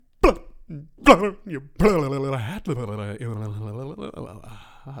You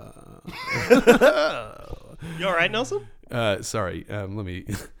all right, Nelson? Sorry, let me...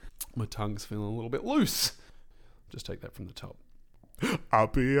 My tongue's feeling a little bit loose. Just take that from the top.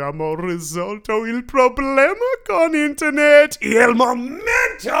 Abbiamo risolto il problema con internet. Il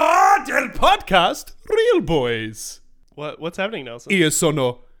momento del podcast Real Boys. What's happening, Nelson? Io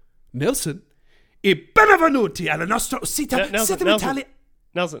sono Nelson e benvenuti alla nostra sito Nelson.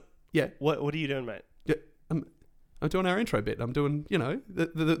 Nelson. Yeah. What are you doing, mate? Yeah, I'm doing our intro bit. I'm doing,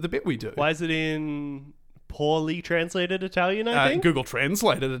 the bit we do. Why is it in poorly translated Italian, I think? Google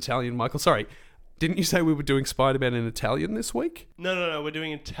translated Italian, Michael. Sorry. Didn't you say we were doing Spiderman in Italian this week? No. We're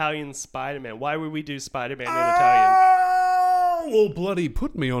doing Italian Spider-Man. Why would we do Spider-Man in Italian? Well, bloody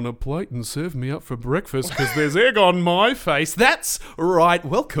put me on a plate and serve me up for breakfast because there's egg on my face. That's right.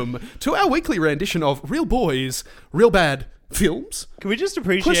 Welcome to our weekly rendition of Real Boys, Real Bad Films. Can we just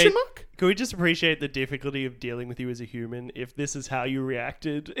appreciate... Question mark? Can we just appreciate the difficulty of dealing with you as a human if this is how you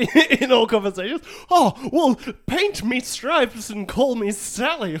reacted in all conversations? Oh, well, paint me stripes and call me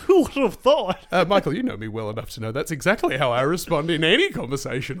Sally. Who would have thought? Michael, you know me well enough to know that's exactly how I respond in any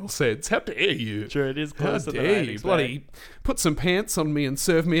conversational sense. How dare you? Sure, it is closer How than dare I'd you? expect. Bloody put some pants on me and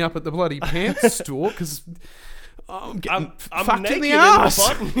serve me up at the bloody pants store because... I'm getting fucked in the ass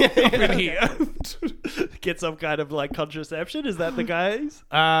up in here. Get some kind of like contraception. Is that the guys?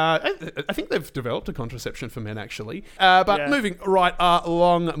 I think they've developed a contraception for men, actually. But Yeah. moving right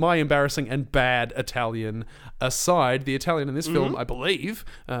along, my embarrassing and bad Italian aside, the Italian in this film, I believe,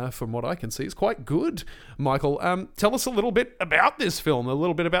 from what I can see, is quite good. Michael, tell us a little bit about this film, a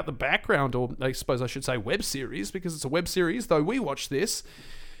little bit about the background, or I suppose I should say web series, because it's a web series, though we watch this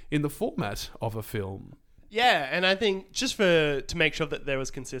in the format of a film. Yeah, and I think just to make sure that there was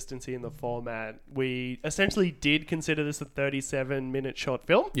consistency in the format, we essentially did consider this a 37-minute short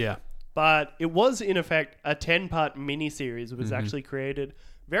film. Yeah. But it was, in effect, a 10-part miniseries. It was actually created,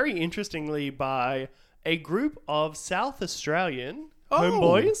 very interestingly, by a group of South Australian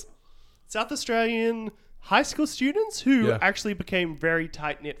homeboys. South Australian high school students who actually became very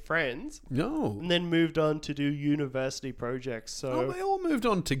tight-knit friends. No. And then moved on to do university projects. So They all moved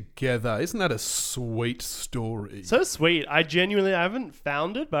on together. Isn't that a sweet story? So sweet. I haven't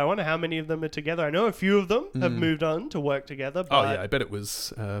found it, but I wonder how many of them are together. I know a few of them have moved on to work together. But Oh yeah, I bet it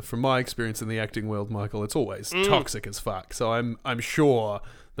was. From my experience in the acting world, Michael, it's always toxic as fuck. So I'm sure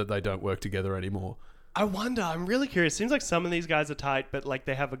that they don't work together anymore. I wonder. I'm really curious. Seems like some of these guys are tight, but like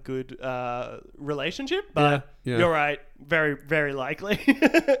they have a good relationship. But Yeah. you're right. Very, very likely.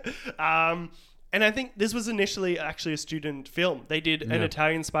 And I think this was initially actually a student film. They did an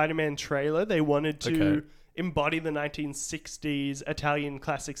Italian Spider-Man trailer. They wanted to embody the 1960s Italian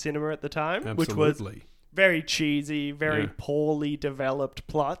classic cinema at the time, which was Absolutely. very cheesy, very poorly developed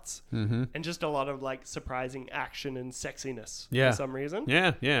plots, and just a lot of like surprising action and sexiness for some reason.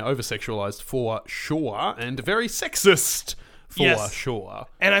 Yeah, over-sexualized for sure, and very sexist for sure.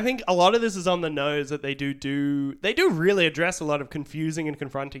 And I think a lot of this is on the nose that they do really address a lot of confusing and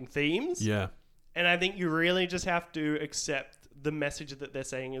confronting themes. Yeah. And I think you really just have to accept the message that they're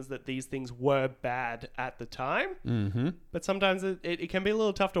saying is that these things were bad at the time. Mm-hmm. But sometimes it can be a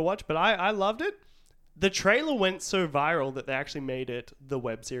little tough to watch, but I loved it. The trailer went so viral that they actually made it the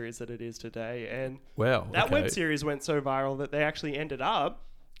web series that it is today. And that web series went so viral that they actually ended up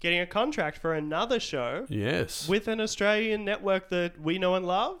getting a contract for another show. Yes. With an Australian network that we know and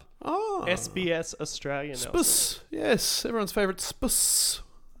love. Oh. SBS Australia. Spus. Yes, everyone's favourite Spus.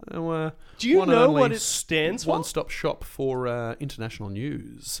 Do you know what it stands for? One-stop shop for international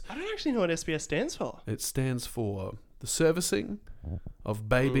news. I don't actually know what SBS stands for. It stands for the servicing of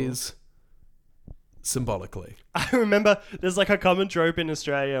babies symbolically. I remember there's like a common trope in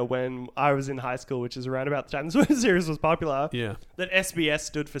Australia when I was in high school, which is around about the time this series was popular, that SBS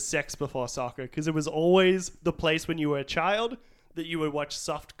stood for sex before soccer, because it was always the place when you were a child that you would watch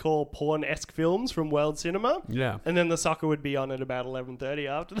softcore porn-esque films from world cinema. Yeah. And then the soccer would be on at about 11:30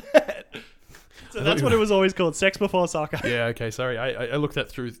 after that. So that's what it was always called, sex before soccer. Yeah, okay, sorry. I looked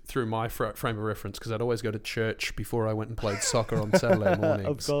that through my frame of reference because I'd always go to church before I went and played soccer on Saturday mornings.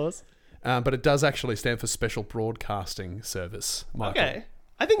 Of course. But it does actually stand for Special Broadcasting Service, Michael. Okay.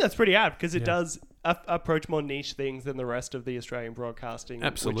 I think that's pretty apt because it does approach more niche things than the rest of the Australian broadcasting.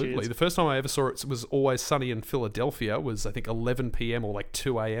 Absolutely. The first time I ever saw it was Always Sunny in Philadelphia, was I think 11 p.m. or like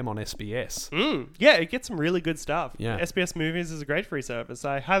 2 a.m. on SBS. Yeah, it gets some really good stuff. Yeah. SBS Movies is a great free service.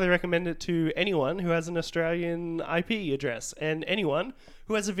 I highly recommend it to anyone who has an Australian IP address and anyone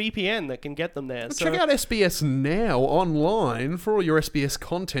who has a VPN that can get them there. So check out SBS Now online for all your SBS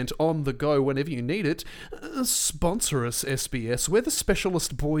content on the go whenever you need it. Sponsor us, SBS. We're the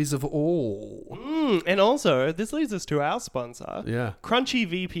specialist boys of all. And also, this leads us to our sponsor, Crunchy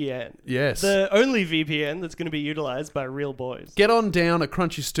VPN. Yes. The only VPN that's going to be utilized by real boys. Get on down at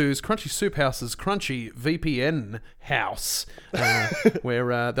Crunchy Stew's, Crunchy Soup House's Crunchy VPN house,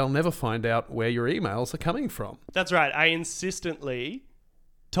 where they'll never find out where your emails are coming from. That's right. I insistently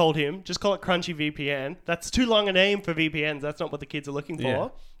told him, just call it Crunchy VPN. That's too long a name for VPNs. That's not what the kids are looking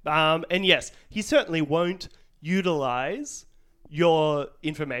for. And yes, he certainly won't utilize your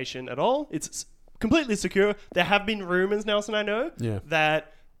information at all. It's completely secure. There have been rumors, Nelson, I know,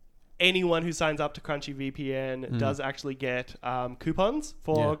 that anyone who signs up to Crunchy VPN does actually get coupons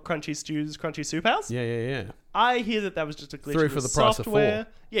for Crunchy Stew's Crunchy Soup House. Yeah. I hear that was just a glitch 3 in for the the price of software.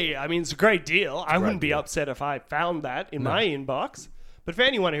 4. Yeah. I mean, it's a great deal. I wouldn't be upset if I found that in my inbox. But for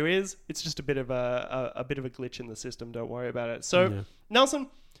anyone who is, it's just a bit of a glitch in the system. Don't worry about it. So, Nelson,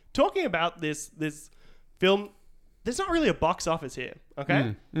 talking about this film, there's not really a box office here,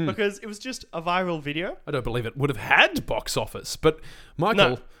 okay? Because it was just a viral video. I don't believe it would have had box office, but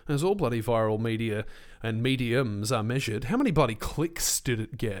Michael, as all bloody viral media and mediums are measured, how many bloody clicks did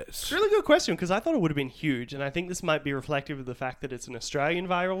it get? It's a really good question, because I thought it would have been huge, and I think this might be reflective of the fact that it's an Australian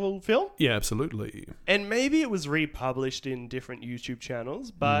viral film. Yeah, absolutely. And maybe it was republished in different YouTube channels,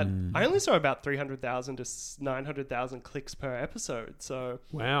 but I only saw about 300,000 to 900,000 clicks per episode. So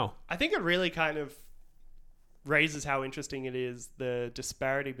wow. I think it really kind of raises how interesting it is, the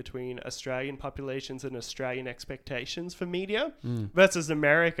disparity between Australian populations and Australian expectations for media versus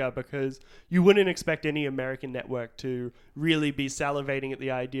America, because you wouldn't expect any American network to really be salivating at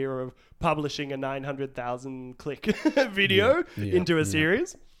the idea of publishing a 900,000 click video into a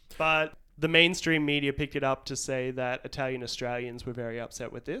series. But the mainstream media picked it up to say that Italian Australians were very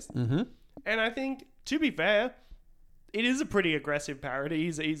upset with this. And I think, to be fair, it is a pretty aggressive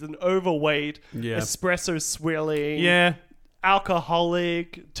parody. He's an overweight, espresso swilling,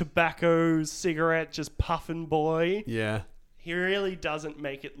 alcoholic, tobacco, cigarette, just puffin' boy. Yeah. He really doesn't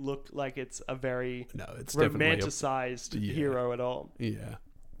make it look like it's a very it's romanticized hero at all. Yeah.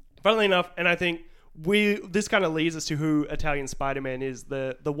 Funnily enough, and I think this kind of leads us to who Italian Spider-Man is.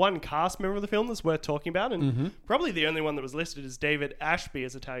 The one cast member of the film that's worth talking about, and probably the only one that was listed, is David Ashby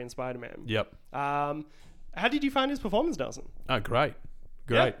as Italian Spider-Man. Yep. How did you find his performance, Nelson? Oh, great.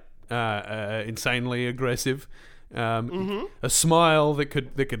 Insanely aggressive. A smile that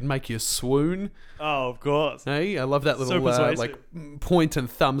could make you swoon. Oh, of course. Hey, I love that little like point and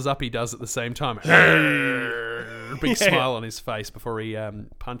thumbs up he does at the same time. Big smile on his face before he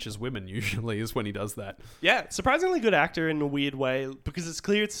punches women. Usually is when he does that. Yeah, surprisingly good actor in a weird way, because it's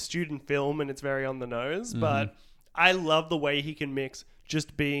clear it's a student film and it's very on the nose. But I love the way he can mix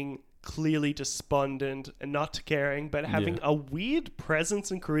just being clearly despondent and not caring, but having a weird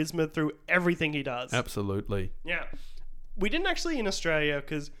presence and charisma through everything he does. Absolutely. Yeah. We didn't actually in Australia,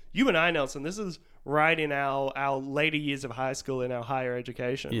 because you and I, Nelson, this is right in our later years of high school, in our higher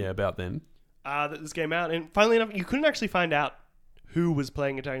education. Yeah, about then. That this came out. And funnily enough, you couldn't actually find out who was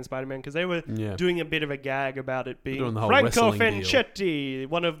playing Italian Spider-Man, because they were doing a bit of a gag about it being Franco Fanchetti,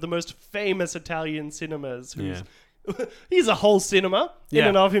 one of the most famous Italian cinemas, who's he's a whole cinema in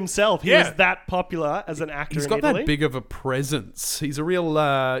and of himself. He is that popular as an actor. He's got that big of a presence. He's a real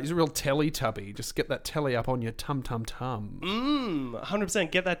Teletubby. Just get that telly up on your tum tum tum.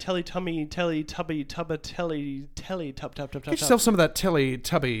 100%. Get that Teletubby telly tub. Get yourself some of that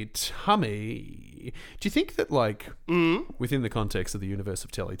Teletubby tummy. Do you think that, like, within the context of the universe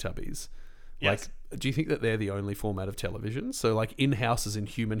of Teletubbies, like, do you think that they're the only format of television? So, like, in houses, in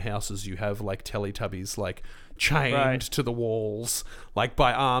human houses, you have, like, Teletubbies, like, chained to the walls, like,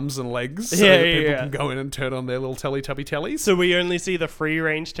 by arms and legs, so that people can go in and turn on their little Teletubby tellies. So we only see the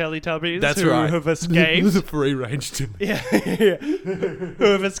free-range Teletubbies who have escaped. The free-range Teletubbies. Who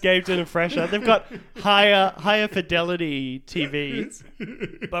have escaped in a fresher. They've got higher fidelity TVs,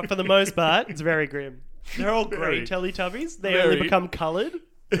 but for the most part, it's very grim. They're all grey Teletubbies. They only become coloured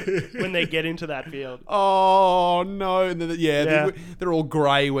when they get into that field. Oh no! And then, they're all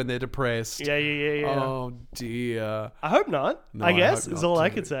grey when they're depressed. Yeah. Oh dear. I hope not. No, I guess is all I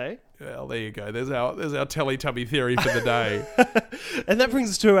could say. Well, there you go. There's our Teletubby theory for the day. And that brings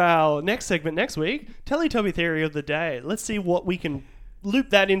us to our next segment next week: Teletubby theory of the day. Let's see what we can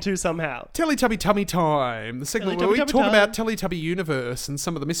loop that into somehow. Teletubby tummy time. The segment where we talk about Teletubby universe and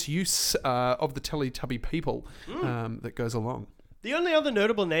some of the misuse of the Teletubby people that goes along. The only other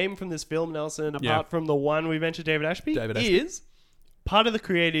notable name from this film, Nelson, apart from the one we mentioned, David Ashby, is part of the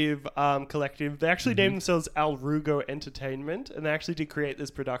creative collective. They actually named themselves Alrugo Entertainment, and they actually did create this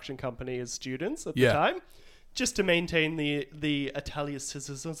production company as students at the time, just to maintain the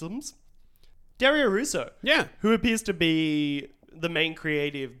Italicisms. Dario Russo, who appears to be the main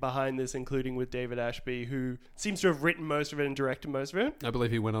creative behind this, including with David Ashby, who seems to have written most of it and directed most of it. I believe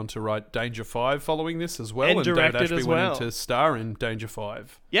he went on to write Danger 5 following this as well. And directed David Ashby as well. went on to star in Danger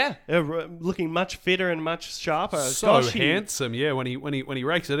 5. Yeah, looking much fitter and much sharper. So handsome, when he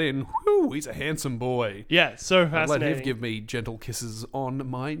rakes it in, whoo, he's a handsome boy. Yeah, so fascinating. Let him give me gentle kisses on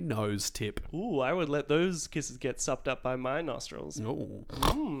my nose tip. Ooh, I would let those kisses get supped up by my nostrils. Oh.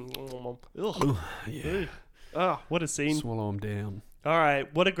 Ugh. Yeah. Oh, what a scene. Swallow him down. All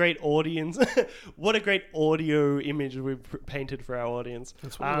right, what a great audience. What a great audio image we've painted for our audience.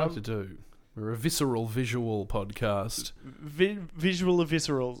 That's what we like to do. We're a visceral visual podcast. Visual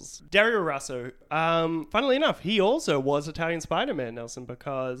viscerals. Dario Russo, funnily enough, he also was Italian Spider-Man, Nelson,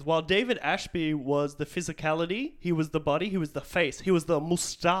 because while David Ashby was the physicality, he was the body, he was the face, he was the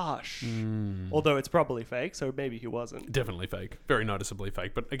moustache. Although it's probably fake, so maybe he wasn't. Definitely fake. Very noticeably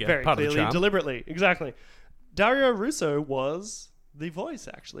fake, but again, very part clearly, of the charm. deliberately. Exactly. Dario Russo was the voice,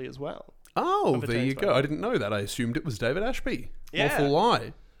 actually, as well. Oh, there you go. I didn't know that. I assumed it was David Ashby. Yeah. Awful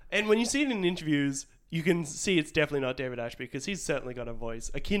lie. And when you see it in interviews, you can see it's definitely not David Ashby, because he's certainly got a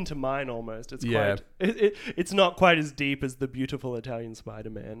voice akin to mine almost. It's quite. It's not quite as deep as the beautiful Italian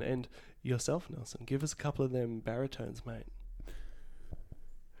Spider-Man. And yourself, Nelson, give us a couple of them baritones, mate.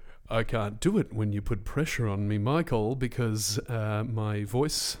 I can't do it when you put pressure on me, Michael, because my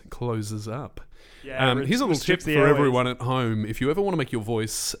voice closes up. Yeah, here's a little tip for everyone at home. If you ever want to make your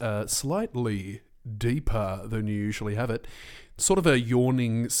voice slightly deeper than you usually have it, sort of a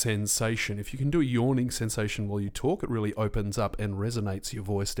yawning sensation. If you can do a yawning sensation while you talk, it really opens up and resonates your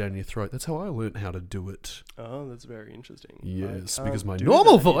voice down your throat. That's how I learned how to do it. Oh, that's very interesting. Yes, because my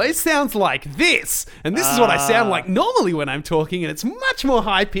normal voice sounds like this. And this is what I sound like normally when I'm talking, and it's much more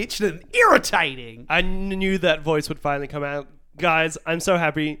high-pitched and irritating. I knew that voice would finally come out. Guys, I'm so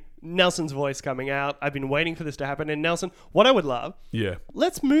happy. Nelson's voice coming out. I've been waiting for this to happen. And Nelson, what I would love,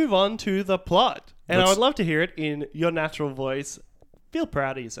 let's move on to the plot. And I would love to hear it in your natural voice. Feel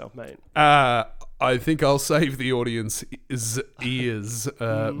proud of yourself, mate. I think I'll save the audience's ears,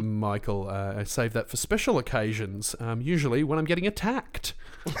 Michael. I save that for special occasions, usually when I'm getting attacked.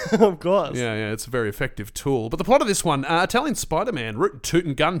 Of course. Yeah, it's a very effective tool. But the plot of this one, Italian Spider-Man, rootin'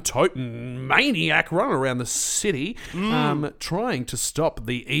 tootin' gun totin' maniac running around the city, trying to stop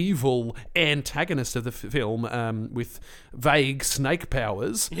the evil antagonist of the film with vague snake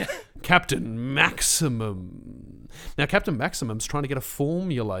powers, Captain Maximum. Now, Captain Maximum's trying to get a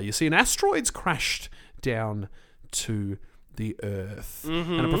formula. You see, an asteroid's crashed down to the Earth.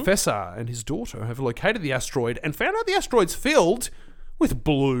 And a professor and his daughter have located the asteroid and found out the asteroid's filled with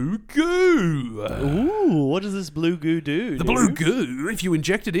blue goo. Ooh, what does this blue goo do? The blue goo, if you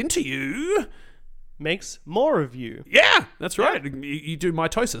inject it into you, makes more of you. Yeah, that's right. You do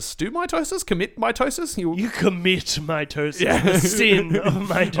mitosis. Do mitosis? Commit mitosis? You commit mitosis. Yeah. The sin of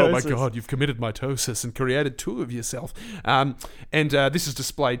mitosis. Oh my God, you've committed mitosis and created two of yourself. And this is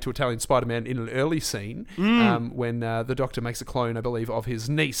displayed to Italian Spider-Man in an early scene when the Doctor makes a clone, I believe, of his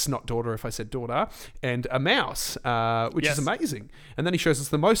niece, not daughter if I said daughter, and a mouse, which is amazing. And then he shows us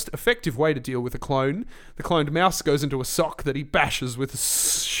the most effective way to deal with a clone. The cloned mouse goes into a sock that he bashes with a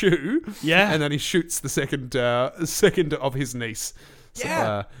shoe. Yeah. And then he shoots the second of his niece.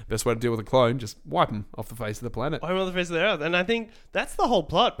 So, best way to deal with a clone, just wipe him off the face of the planet. Wipe him off the face of the earth. And I think that's the whole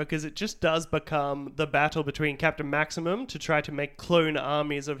plot, because it just does become the battle between Captain Maximum to try to make clone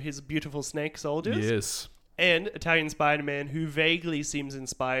armies of his beautiful snake soldiers. Yes. And Italian Spider-Man, who vaguely seems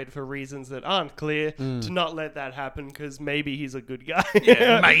inspired for reasons that aren't clear, to not let that happen, because maybe he's a good guy.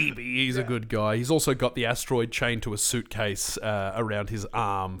 Maybe he's a good guy. He's also got the asteroid chained to a suitcase around his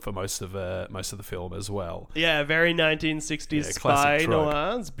arm for most of the film as well. Yeah, very 1960s spy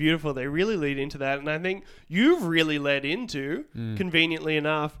noir. It's beautiful. They really lead into that, and I think you've really led into, conveniently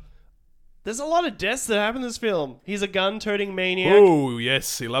enough, there's a lot of deaths that happen in this film. He's a gun-toting maniac. Oh,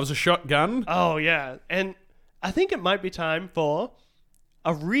 yes. He loves a shotgun. Oh, yeah. And I think it might be time for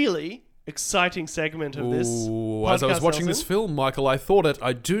a really exciting segment of this podcast. As I was watching this film, Michael, I thought it.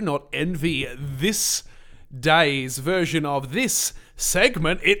 I do not envy this day's version of this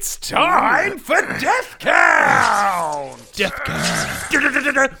segment. It's time for Death Count! Death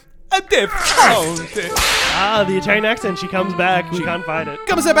Count! A death count. The Italian accent. She comes back. She can't fight it.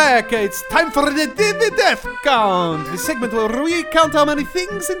 Comes back. It's time for the death count. The segment where we count how many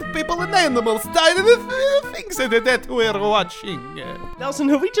things and people and animals died in the things that we're watching. Nelson,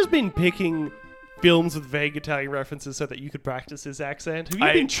 have we just been picking films with vague Italian references so that you could practice this accent? Have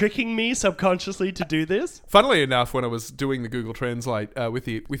you been tricking me subconsciously to do this? Funnily enough, when I was doing the Google Translate with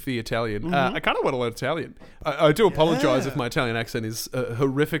the Italian, I kind of want to learn Italian. I do apologize if my Italian accent is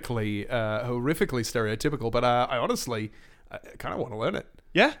horrifically stereotypical, but I honestly kind of want to learn it.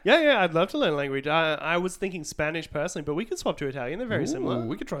 Yeah. I'd love to learn language. I was thinking Spanish personally, but we could swap to Italian. They're very similar.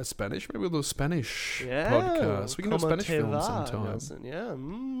 We could try Spanish. Maybe we'll do a Spanish podcast. We can do a Spanish film sometime. Nelson. Yeah.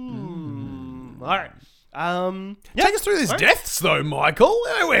 All right. Take us through these deaths, though, Michael.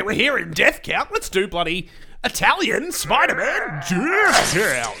 We're here in Death Count. Let's do bloody Italian Spider-Man Death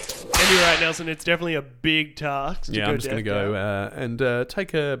Count. And you're right, Nelson. It's definitely a big task. I'm just going to go and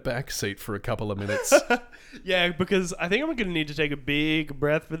take a back seat for a couple of minutes. Yeah, because I think I'm going to need to take a big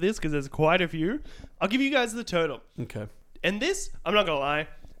breath for this because there's quite a few. I'll give you guys the total. Okay. And this, I'm not going to lie,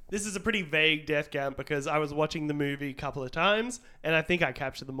 this is a pretty vague death count because I was watching the movie a couple of times and I think I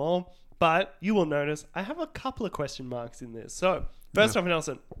captured them all. But you will notice I have a couple of question marks in this. So, first off,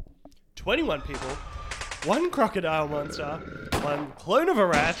 Nelson, 21 people, 1 crocodile monster, 1 clone of a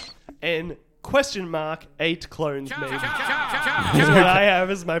rat, and question mark 8 clones maybe. Is what I have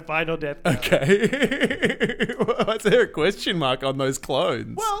as my final death count. Okay. Why is there a question mark on those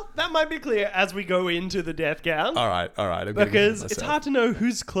clones? Well, that might be clear as we go into the death count. All right. Because it's hard to know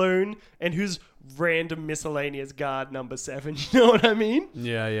who's clone and who's random miscellaneous guard number 7. You know what I mean?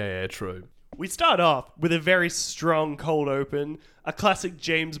 Yeah, true. We start off with a very strong cold open, a classic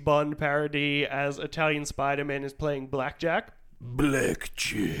James Bond parody as Italian Spider-Man is playing blackjack.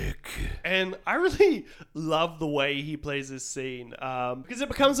 And I really love the way he plays this scene because it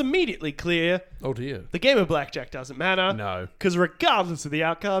becomes immediately clear. Oh dear. The game of blackjack doesn't matter. No. Because regardless of the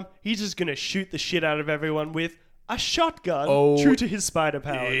outcome, he's just going to shoot the shit out of everyone with a shotgun true to his spider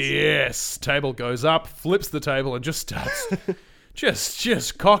powers. Yes. Table goes up, flips the table and just starts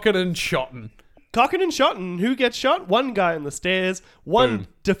just cocking and shotting. Cocking and shotting. Who gets shot? One guy on the stairs. One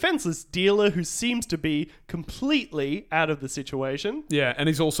defenseless dealer who seems to be completely out of the situation. Yeah, and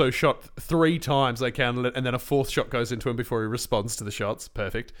he's also shot 3 times, they counted it, and then a 4th shot goes into him before he responds to the shots.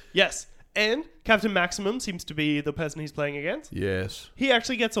 Perfect. Yes. And Captain Maximum seems to be the person he's playing against. Yes. He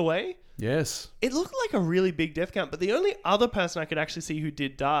actually gets away. Yes. It looked like a really big death count, but the only other person I could actually see who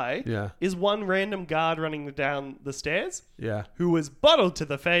did die is one random guard running down the stairs. Yeah. Who was bottled to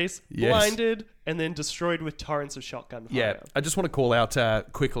the face, blinded, and then destroyed with torrents of shotgun fire. Yeah. I just want to call out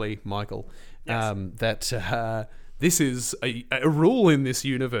quickly, Michael, that this is a rule in this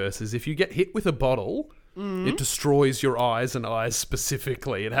universe is if you get hit with a bottle, it destroys your eyes and eyes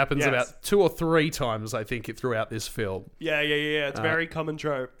specifically. It happens about 2 or 3 times, I think, throughout this film. Yeah. It's a very common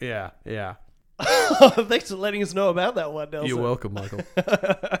trope. Yeah. Thanks for letting us know about that one, Nelson. You're welcome, Michael.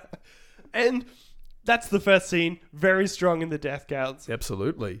 And that's the first scene. Very strong in the death counts.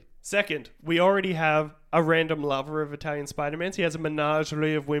 Absolutely. Second, we already have a random lover of Italian Spider-Man. He has a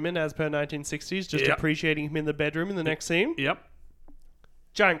menagerie of women as per 1960s, just appreciating him in the bedroom in the next scene. Yep.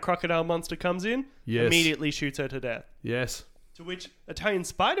 Giant crocodile monster comes in, immediately shoots her to death. Yes. To which Italian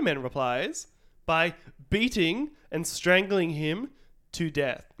Spider-Man replies by beating and strangling him to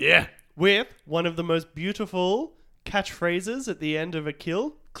death. Yeah. With one of the most beautiful catchphrases at the end of a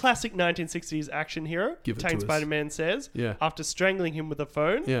kill. Classic 1960s action hero. Italian Spider-Man says, after strangling him with a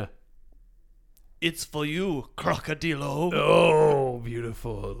phone, "It's for you, crocodilo." Oh,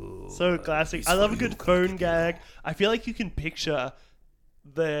 beautiful. So classic. I love a good phone gag. I feel like you can picture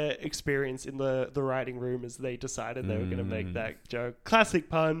the experience in the writing room as they decided they were going to make that joke. Classic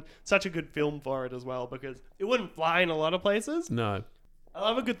pun. Such a good film for it as well because it wouldn't fly in a lot of places. No. I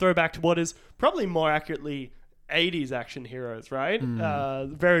love a good throwback to what is probably more accurately 80s action heroes, right?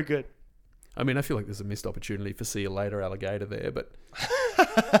 Very good. I mean, I feel like there's a missed opportunity for See You Later Alligator there, but...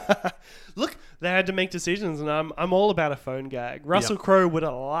 Look, they had to make decisions, and I'm all about a phone gag. Russell Crowe would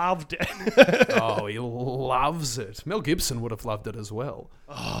have loved it. Oh, he loves it. Mel Gibson would have loved it as well.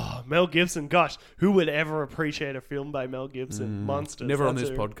 Oh, Mel Gibson. Gosh, who would ever appreciate a film by Mel Gibson? Monsters. Never on this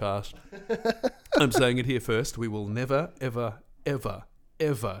podcast. I'm saying it here first. We will never, ever, ever,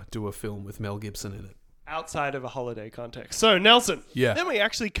 ever do a film with Mel Gibson in it. Outside of a holiday context. So, Nelson. Yeah. Then we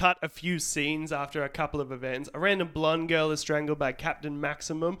actually cut a few scenes after a couple of events. A random blonde girl is strangled by Captain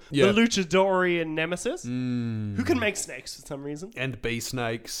Maximum. Yeah. The luchadorian nemesis. Who can make snakes for some reason. And bee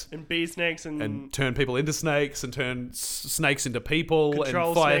snakes. And bee snakes and turn people into snakes and turn snakes into people.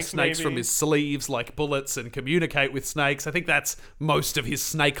 Control and fire snakes from his sleeves like bullets and communicate with snakes. I think that's most of his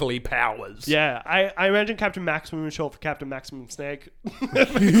snakely powers. Yeah. I imagine Captain Maximum is short for Captain Maximum Snake. I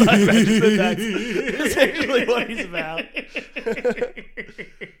imagine that's actually what he's about.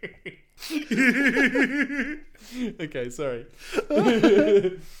 Okay, sorry.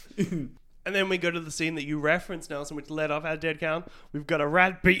 And then we go to the scene that you referenced, Nelson, which led off our dead count. We've got a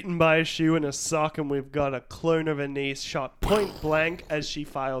rat beaten by a shoe and a sock, and we've got a clone of her niece shot point blank as she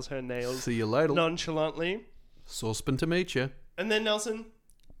files her nails See you later. nonchalantly. Saucepan to meet you. And then, Nelson,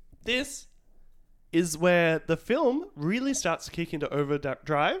 this is where the film really starts to kick into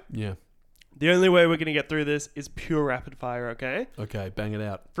overdrive. Yeah. The only way we're going to get through this is pure rapid fire, okay? Okay, bang it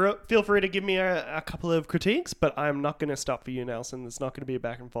out. Feel free to give me a couple of critiques, but I'm not going to stop for you, Nelson. It's not going to be a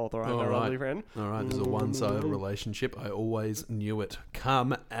back and forth, all right, my lovely friend? All right, this is a one-sided relationship. I always knew it.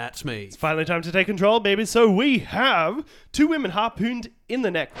 Come at me. It's finally time to take control, baby. So we have 2 women harpooned in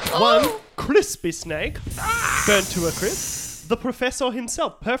the neck. One crispy snake, burnt to a crisp. The professor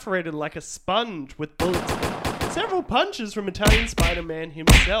himself perforated like a sponge with bullets. Several punches from Italian Spider-Man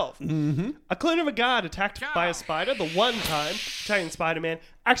himself. Mm-hmm. A clone of a guard attacked by a spider. The one time Italian Spider-Man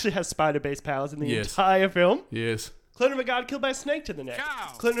actually has spider-based powers in the entire film. Yes. Clone of a guard killed by a snake to the neck.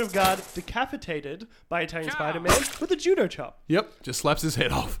 Clone of a guard decapitated by Italian Spider-Man with a judo chop. Yep, just slaps his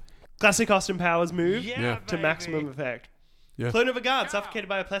head off. Classic Austin Powers move Yeah. to maximum effect. Yeah. Clone of a guard suffocated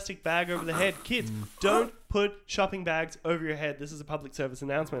by a plastic bag over the head. Kids, don't put shopping bags over your head. This is a public service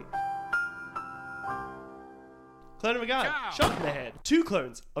announcement. Clone of a guard shot in the head. 2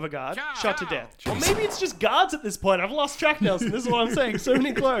 clones of a guard shot to death. Or maybe it's just guards at this point. I've lost track, Nelson. This is what I'm saying. So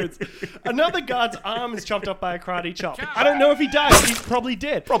many clones. Another guard's arm is chopped off by a karate chop. I don't know if he died. He's probably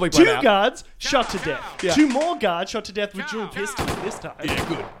dead. Probably 2 bled out. guards shot to death. Yeah. 2 more guards shot to death with dual pistols this time. Yeah,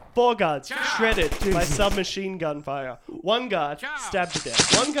 good. 4 guards shredded by submachine gun fire. 1 guard stabbed to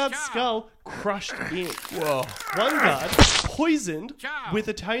death. 1 guard's skull crushed in. Whoa. 1 guard poisoned with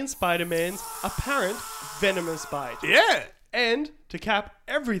Italian Spider-Man's apparent venomous bite. Yeah. And to cap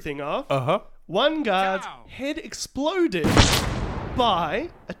everything off, Uh-huh. 1 guard's head exploded by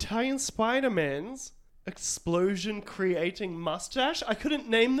Italian Spider-Man's explosion creating mustache. I couldn't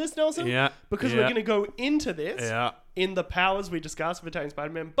name this, Nelson. Yeah. Because Yeah. we're going to go into this Yeah. in the powers we discussed of Italian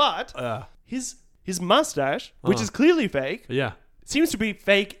Spider-Man. But his mustache, which is clearly fake, Yeah. seems to be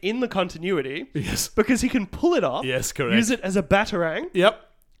fake in the continuity. Yes. Because he can pull it off. Yes, correct. Use it as a batarang. Yep.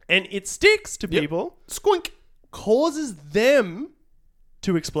 And it sticks to people. Squink. Causes them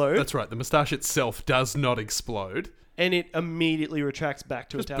to explode. That's right. The moustache itself does not explode. And it immediately retracts back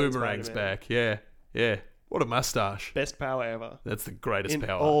to Just Italian boomerangs Spider-Man. back. Yeah. Yeah. What a mustache. Best power ever. That's the greatest In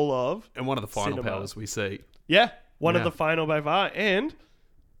power. all of and one of the final cinema. powers we see. Yeah. One of Yeah. the final by far. And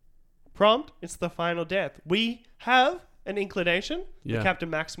prompt, it's the final death. We have an inclination Yeah. that Captain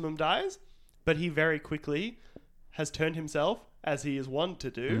Maximum dies, but he very quickly has turned himself, as he is wont to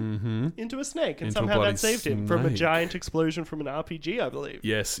do, into a snake. And Into a somehow bloody that saved him from a snake. giant explosion from an RPG, I believe.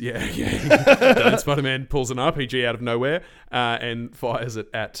 Yes, yeah. Then Spider-Man pulls an RPG out of nowhere and fires it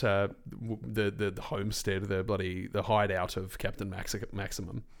at the homestead, the hideout of Captain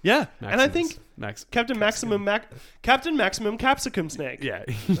Maximum. Yeah. And I Maximus. think Captain Maximum Capsicum Snake. Yeah.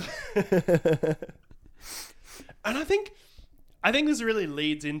 And I think this really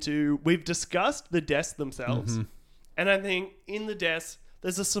leads into, we've discussed the deaths themselves. Mm-hmm. And I think in the deaths,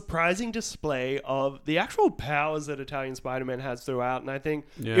 there's a surprising display of the actual powers that Italian Spider-Man has throughout. And I think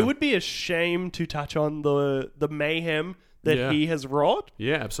it would be a shame to touch on the mayhem that he has wrought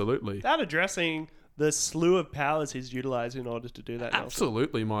Yeah, absolutely. without addressing the slew of powers he's utilized in order to do that. Nelson.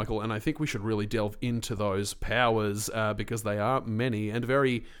 Absolutely, Michael. And I think we should really delve into those powers because they are many and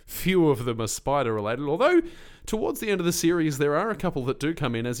very few of them are spider-related. Although, towards the end of the series, there are a couple that do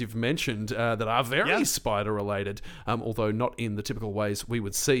come in, as you've mentioned, that are very spider-related, although not in the typical ways we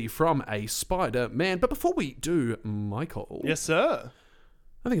would see from a Spider-Man. But before we do, Michael... Yes, sir.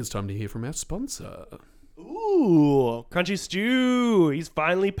 I think it's time to hear from our sponsor. Ooh, Crunchy Stew. He's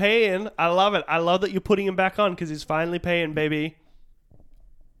finally paying. I love it. I love that you're putting him back on because he's finally paying, baby.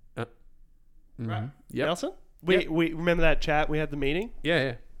 Right. Yep. Nelson? We remember that chat? We had the meeting?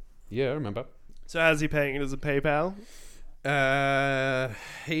 Yeah, I remember. So how's he paying it? Is it PayPal?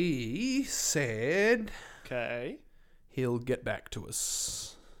 He said Okay. he'll get back to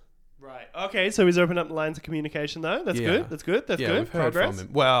us. Right. Okay, so he's opened up the lines of communication though. That's good. That's good. That's good. We've heard Progress. from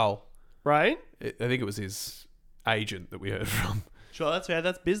him. Well, Right? I think it was his agent that we heard from. Sure, that's fair.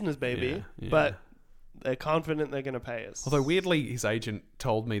 That's business, baby. Yeah. But they're confident they're going to pay us. Although weirdly, his agent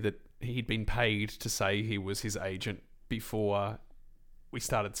told me that he'd been paid to say he was his agent before we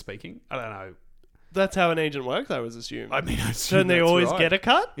started speaking. I don't know. That's how an agent works, I was assuming. I mean, I assume Don't they that's always right. get a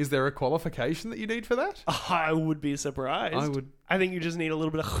cut? Is there a qualification that you need for that? I would be surprised. I would. I think you just need a little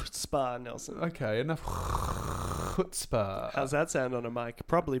bit of chutzpah, Nelson. Okay, enough chutzpah. How's that sound on a mic?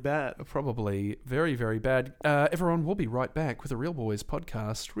 Probably bad. Probably very, very bad. Everyone, we'll be right back with a Real Boys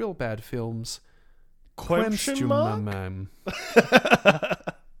podcast, Real Bad Films. Question mark?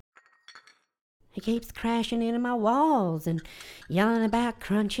 He keeps crashing into my walls and yelling about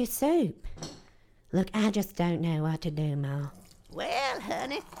crunchy soup. Look, I just don't know what to do, Ma. Well,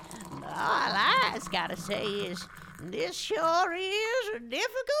 honey, all I gotta say is this sure is a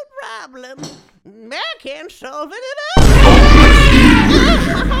difficult problem. I can't solve it at all.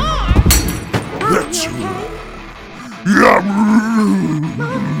 That's You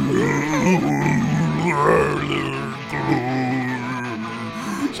okay?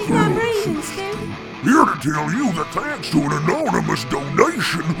 She's not breathing, Stu. Here to tell you that thanks to an anonymous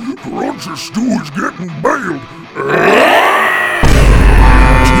donation, Crunchy Stew is getting bailed.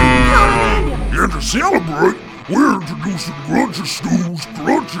 And to celebrate, we're introducing Crunchy Stew's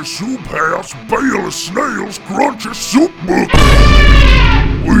Crunchy Soup House Bail of Snails Crunchy Soup Book.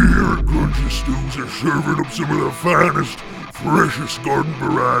 We here at Crunchy Stews are serving up some of the finest, freshest garden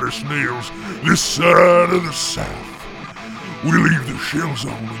variety snails this side of the South. We leave the shells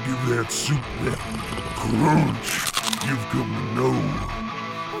on to give that soup that crunch you've come to know.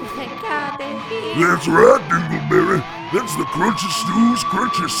 Oh, thank God they're here. That's right, Dingleberry. That's the Crunchy Stew's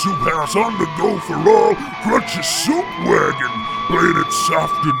Crunchy Soup House on the go for all Crunchy Soup Wagon, playing its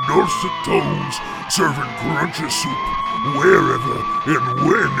soft and dulcet tones, serving crunchy soup wherever and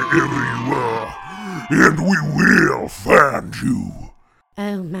whenever you are. And we will find you.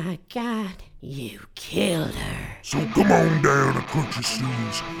 Oh, my God. You killed her. So come on down to Crunchy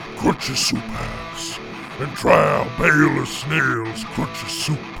Stew's Crunchy Soup House and try our Bail of Snails Crunchy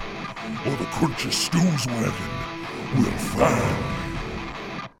Soup, or the Crunchy Stews Wagon will find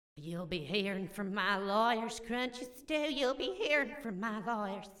you. You'll be hearing from my lawyers, Crunchy Stew. You'll be hearing from my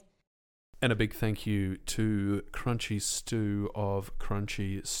lawyers. And a big thank you to Crunchy Stew of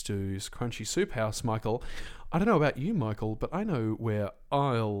Crunchy Stew's Crunchy Soup House, Michael. I don't know about you, Michael, but I know where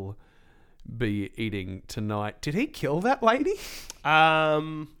I'll be eating tonight. Did he kill that lady?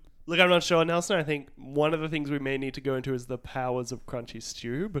 Look, I'm not sure, Nelson. I think one of the things we may need to go into is the powers of Crunchy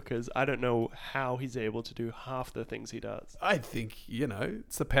Stew, because I don't know how he's able to do half the things he does. I think,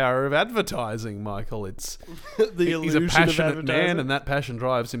 it's the power of advertising, Michael. It's he's a illusion of passionate man, advertising. and that passion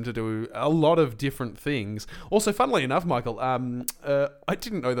drives him to do a lot of different things. Also, funnily enough, Michael, I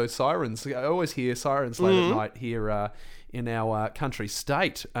didn't know those sirens. I always hear sirens late at night here in our country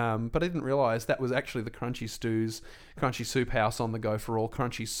state, but I didn't realise that was actually the Crunchy Stew's Crunchy Soup House on the go for all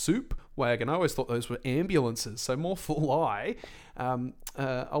Crunchy Soup Wagon. I always thought those were ambulances, so more full eye.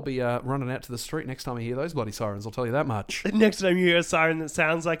 I'll be running out to the street next time I hear those bloody sirens, I'll tell you that much. Next time you hear a siren that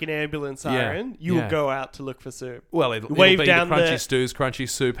sounds like an ambulance siren, you will go out to look for soup. Well, it'll Wave be down the Crunchy the- Stew's Crunchy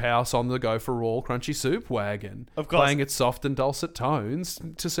Soup House on the go for all Crunchy Soup Wagon. Of course. Playing its soft and dulcet tones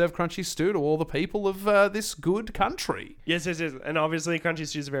to serve Crunchy Stew to all the people of this good country. Yes. And obviously Crunchy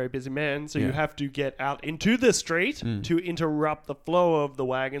Stew's a very busy man, so you Yeah. have to get out into the street to interrupt the flow of the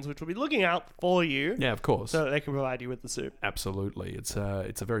wagons, which will be looking out for you. Yeah, of course. So that they can provide you with the soup. Absolutely, it's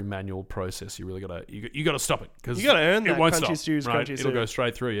a very manual process. You really gotta stop it, because You gotta earn that it won't Crunchy stop, Stew's right? Crunchy It'll Soup. go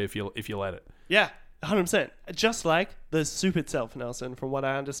straight through you if you let it. Yeah, 100%. Just like the soup itself, Nelson, from what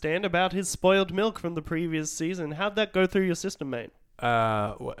I understand about his spoiled milk from the previous season. How'd that go through your system, mate?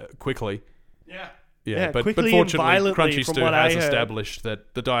 Quickly. Yeah. Yeah, but quickly and fortunately, violently, Crunchy from Stew what I has heard. established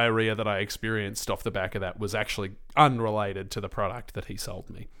that the diarrhea that I experienced off the back of that was actually unrelated to the product that he sold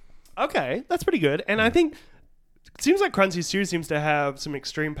me. Okay, that's pretty good. And I think it seems like Crunchy Stew seems to have some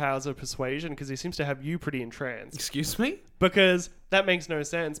extreme powers of persuasion, because he seems to have you pretty entranced. Excuse me? Because that makes no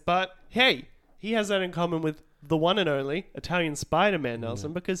sense. But hey, he has that in common with the one and only Italian Spiderman,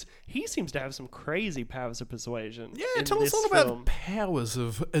 Nelson, because he seems to have some crazy powers of persuasion. Yeah, in tell us this all about film. powers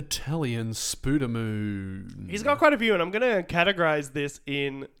of Italian Spiderman. He's got quite a few, and I'm going to categorize this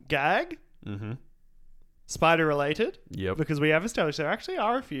in gag, spider related, Yep. because we have established there actually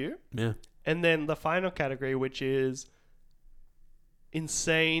are a few. Yeah. And then the final category, which is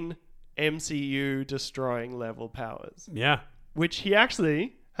insane MCU destroying level powers, Yeah. which he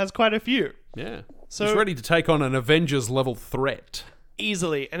actually has quite a few. Yeah. So- He's ready to take on an Avengers level threat.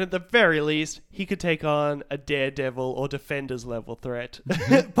 Easily, and at the very least, he could take on a Daredevil or Defenders level threat,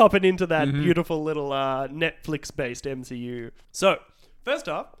 popping into that beautiful little Netflix-based MCU. So, first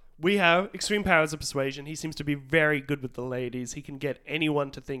off, we have extreme powers of persuasion. He seems to be very good with the ladies. He can get anyone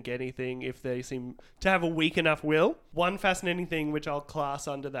to think anything if they seem to have a weak enough will. One fascinating thing, which I'll class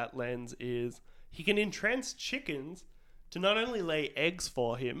under that lens, is he can entrance chickens to not only lay eggs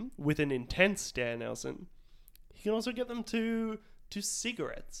for him with an intense stare, Nelson, he can also get them to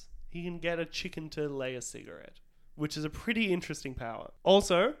cigarettes. He can get a chicken to lay a cigarette, which is a pretty interesting power.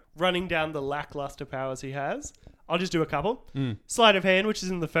 Also, running down the lackluster powers he has, I'll just do a couple. Sleight of hand, which is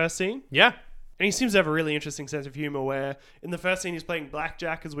in the first scene. Yeah. And he seems to have a really interesting sense of humor where in the first scene he's playing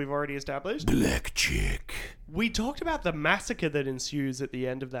blackjack, as we've already established. Blackjack. We talked about the massacre that ensues at the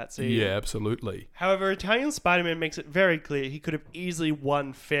end of that scene. Yeah, absolutely. However, Italian Spider-Man makes it very clear he could have easily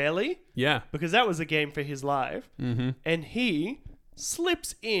won fairly. Yeah. Because that was a game for his life. Mm-hmm. And he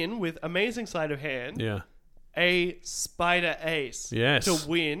slips in with amazing sleight of hand Yeah. a spider ace Yes. to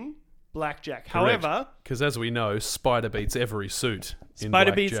win blackjack. However, because as we know, Spider beats every suit in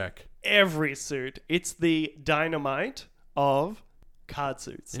Spider beats blackjack. every suit. It's the dynamite of card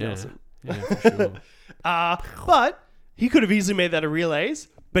suits, Nelson. Yeah, for sure. But he could have easily made that a real ace,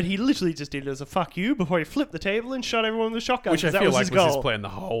 but he literally just did it as a fuck you before he flipped the table and shot everyone with a shotgun. Which I that feel was like his was goal. his plan the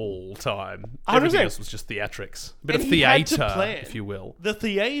whole time. 100%. Everything else was just theatrics. A bit And of he had to theatre, plan if you will. The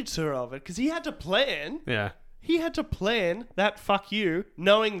theater of it, because he had to plan. Yeah. He had to plan that fuck you,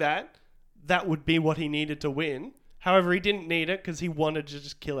 knowing that that would be what he needed to win. However, he didn't need it because he wanted to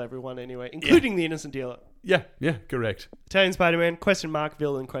just kill everyone anyway, including the innocent dealer. Yeah, correct. Italian Spider-Man, question mark,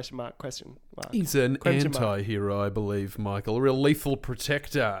 villain, question mark, question mark. He's an Question mark. anti-hero, I believe, Michael. A real lethal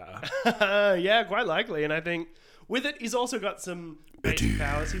protector. Yeah, quite likely. And I think with it, he's also got some basic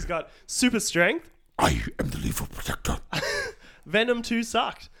powers. He's got super strength. I am the lethal protector. Venom 2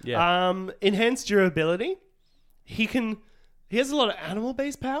 sucked. Yeah. Enhanced durability. He has a lot of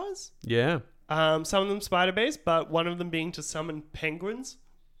animal-based powers. Yeah. Some of them spider-based, but one of them being to summon penguins,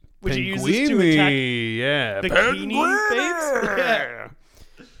 which he uses to attack yeah. bikini babes. Yeah.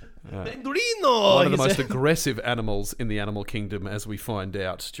 Penguino! One of the he most said. aggressive animals in the animal kingdom, as we find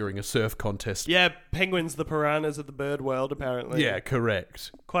out during a surf contest. Yeah, penguins, the piranhas of the bird world, apparently. Yeah,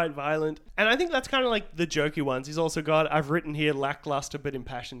 correct. Quite violent. And I think that's kind of like the jokey ones. He's also got, I've written here, lackluster but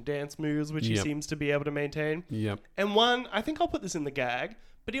impassioned dance moves, which he Yep. seems to be able to maintain. Yep. And one, I think I'll put this in the gag,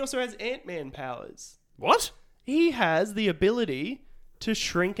 but he also has Ant-Man powers. What? He has the ability to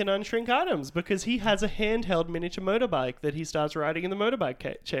shrink and unshrink items because he has a handheld miniature motorbike that he starts riding in the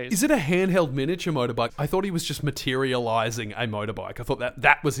motorbike chase. Is it a handheld miniature motorbike? I thought he was just materializing a motorbike. I thought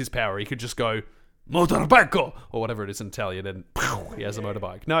that was his power. He could just go motorbike or whatever it is in Italian, and he has a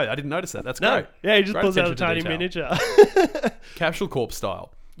motorbike. No, I didn't notice that. That's No. great. Yeah, he just Great pulls out a attention to tiny detail. miniature. Capsule Corp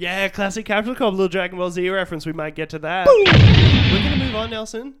style. Yeah, classic Capsule Corp, little Dragon Ball Z reference. We might get to that. We're going to move on,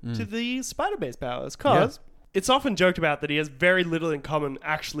 Nelson, to the spider-based powers, because it's often joked about that he has very little in common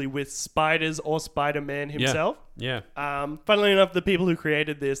actually with spiders or Spider-Man himself. Yeah. Funnily enough, the people who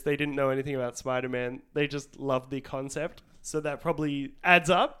created this, they didn't know anything about Spider-Man. They just loved the concept. So that probably adds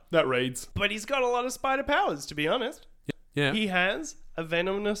up. That reads. But he's got a lot of spider powers, to be honest. Yeah. He has a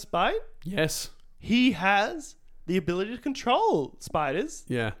venomous bite. Yes. He has the ability to control spiders.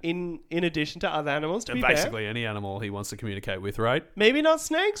 Yeah. In addition to other animals, to be fair. Basically any animal he wants to communicate with, right? Maybe not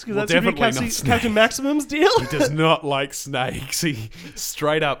snakes, because Well, that's going to be definitely not Captain Maximum's deal. He does not like snakes. He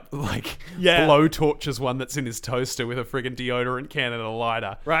straight up blow torches one that's in his toaster with a friggin' deodorant can and a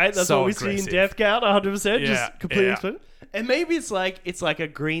lighter. Right? That's So what we see in aggressive. Death Count, 100%. Yeah, Just completely yeah. exploded. And maybe it's like a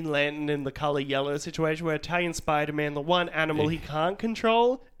Green Lantern in the color yellow situation where Italian Spider-Man, the one animal he can't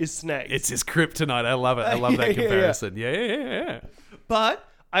control is snakes. It's his kryptonite. I love it. I love that Yeah. comparison. Yeah. But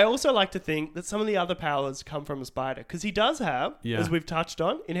I also like to think that some of the other powers come from a spider, because he does have, as we've touched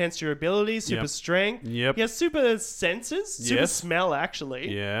on, enhanced durability, super strength. Yep. He has super senses, super Yes. smell,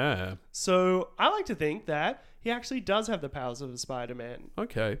 actually. Yeah. So I like to think that he actually does have the powers of a Spider-Man.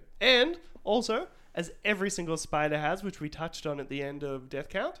 Okay. And also, as every single spider has, which we touched on at the end of Death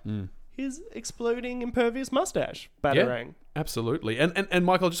Count, his exploding impervious mustache, Batarang. Yeah, absolutely. And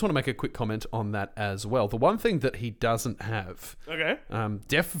Michael, I just want to make a quick comment on that as well. The one thing that he doesn't have, Okay.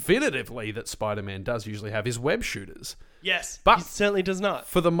 definitively that Spider-Man does usually have, is web shooters. Yes, But- he certainly does not.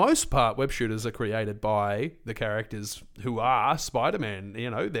 For the most part, web shooters are created by the characters who are Spider-Man. You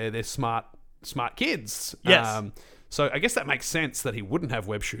know, they're smart kids. Yes. So I guess that makes sense that he wouldn't have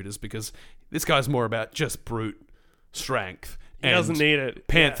web shooters, because this guy's more about just brute strength. He doesn't need it.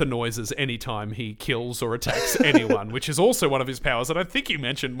 Panther noises anytime he kills or attacks anyone, which is also one of his powers. And I think you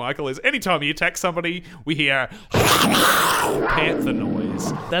mentioned, Michael, is anytime he attacks somebody, we hear panther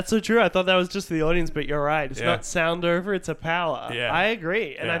noise. That's so true. I thought that was just the audience, but you're right. It's Yeah. not sound over, it's a power. Yeah. I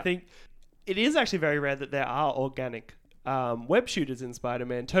agree. And I Yeah. think it is actually very rare that there are organic web shooters in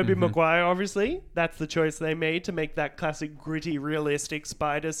Spider-Man. Tobey Maguire, obviously, that's the choice they made to make that classic gritty, realistic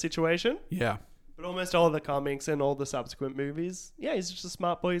spider situation. Yeah. But almost all the comics and all the subsequent movies, yeah, he's just a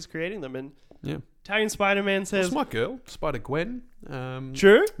smart boy who's creating them. And Yeah. Italian Spider-Man says, Smart girl, Spider-Gwen.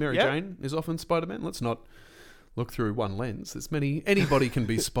 True. Mary Yep. Jane is often Spider-Man. Let's not look through one lens. Anybody can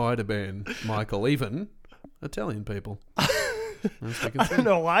be Spider-Man, Michael, even Italian people. As we can I see. don't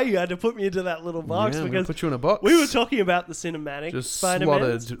know why you had to put me into that little box Yeah, I'm gonna because put you in a box. we were talking about the cinematic Just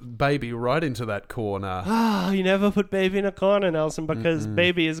Spider-Man. slotted Baby right into that corner. You never put Baby in a corner, Nelson, because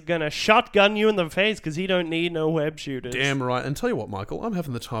Baby is gonna shotgun you in the face because he don't need no web shooters. Damn right. And tell you what, Michael, I'm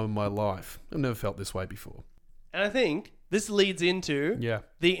having the time of my life. I've never felt this way before. And I think this leads into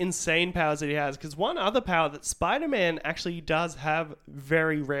the insane powers that he has. Because one other power that Spider-Man actually does have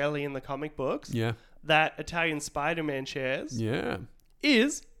very rarely in the comic books that Italian Spider-Man shares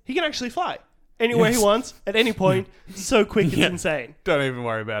is he can actually fly anywhere he wants at any point. So quick, it's insane. Don't even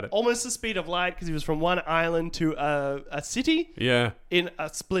worry about it. Almost the speed of light because he was from one island to a city in a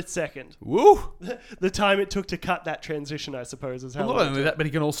split second. Woo! The time it took to cut that transition, I suppose, is how Well, not only that, but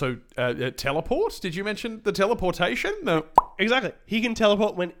he can also teleport. Did you mention the teleportation? No. Exactly. He can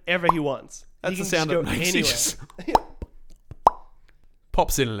teleport whenever he wants. That's He the can sound just it go makes. He anywhere. just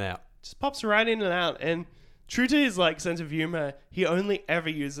pops in and out. Just pops right in and out. And true to his sense of humor, he only ever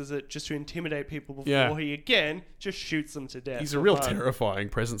uses it just to intimidate people before he again just shoots them to death. He's a real terrifying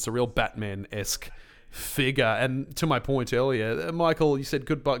presence, a real Batman-esque figure. And to my point earlier, Michael, you said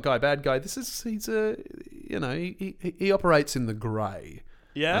good guy, bad guy. He's a, he operates in the grey.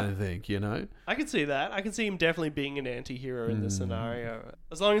 Yeah, I think, I can see that. I can see him definitely being an anti-hero in this scenario.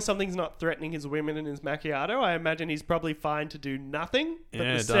 As long as something's not threatening his women and his macchiato, I imagine he's probably fine to do nothing.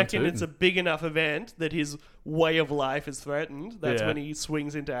 But the second it's a big enough event that his way of life is threatened, that's when he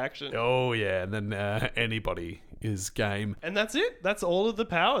swings into action. Oh, yeah, and then anybody is game. And that's it. That's all of the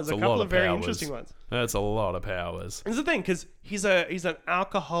powers. A couple of very interesting ones. That's a lot of powers. It's the thing, because he's an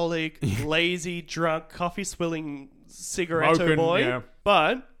alcoholic, lazy, drunk, coffee-swilling cigaretto boy.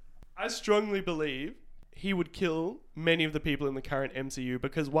 But I strongly believe he would kill many of the people in the current MCU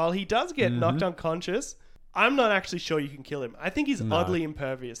because while he does get knocked unconscious, I'm not actually sure you can kill him. I think he's oddly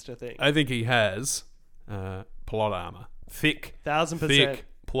impervious to things. I think he has plot armor. Thick 1,000%.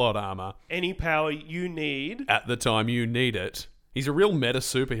 Plot armor. Any power you need. At the time you need it. He's a real meta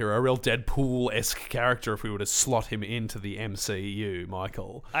superhero, a real Deadpool-esque character if we were to slot him into the MCU,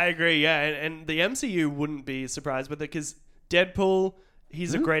 Michael. I agree, yeah. And the MCU wouldn't be surprised with it because Deadpool,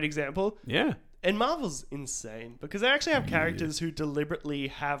 he's a great example. Yeah. And Marvel's insane because they actually have characters who deliberately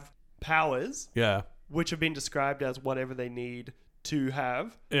have powers which have been described as whatever they need to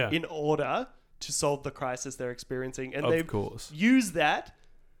have in order to solve the crisis they're experiencing. And they've used that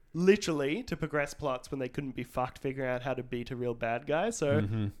literally to progress plots when they couldn't be fucked figuring out how to beat a real bad guy. So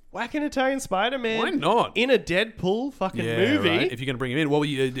whack an Italian Spider-Man. Why not? In a Deadpool fucking movie. Right. If you're going to bring him in. Well,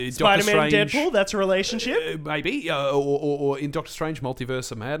 Spider-Man Doctor and Strange, Deadpool, that's a relationship? maybe. Or in Doctor Strange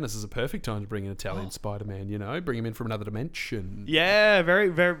Multiverse of Madness is a perfect time to bring an Italian Spider-Man, Bring him in from another dimension. Yeah, very,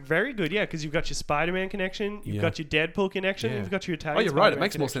 very, very good. Yeah, because you've got your Spider-Man connection, you've got your Deadpool connection, you've got your Italian Spider-Man. Oh, you're right. It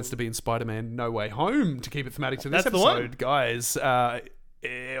makes more sense to be in Spider-Man No Way Home to keep it thematic to this episode, guys.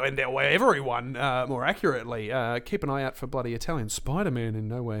 And everyone, more accurately, keep an eye out for bloody Italian Spider-Man in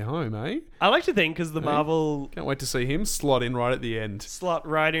No Way Home, eh? I like to think because the Marvel... Can't wait to see him slot in right at the end. Slot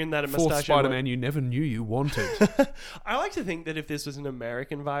right in that moustache. Fourth Spider-Man you never knew you wanted. I like to think that if this was an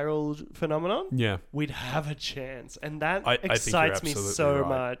American viral phenomenon, we'd have a chance. And that excites me so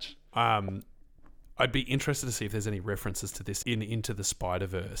much. I'd be interested to see if there's any references to this in Into the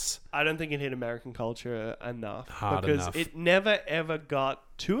Spider-Verse. I don't think it hit American culture enough. Hard because enough. It never ever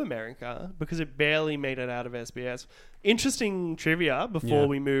got to America because it barely made it out of SBS. Interesting trivia before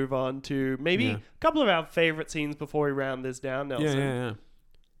we move on to maybe a couple of our favorite scenes before we round this down, Nelson. Yeah.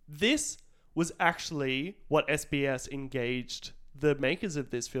 This was actually what SBS engaged the makers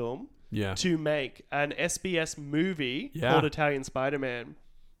of this film to make an SBS movie called Italian Spider-Man.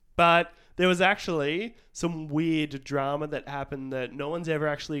 But there was actually some weird drama that happened that no one's ever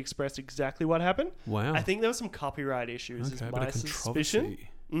actually expressed exactly what happened. Wow. I think there were some copyright issues, is my suspicion.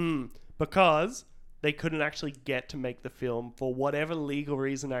 Controversy. Because they couldn't actually get to make the film for whatever legal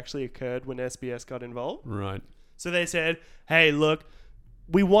reason actually occurred when SBS got involved. Right. So they said, hey, look,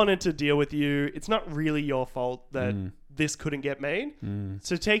 we wanted to deal with you. It's not really your fault that this couldn't get made.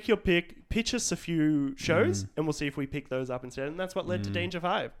 So take your pick, pitch us a few shows, and we'll see if we pick those up instead. And that's what led to Danger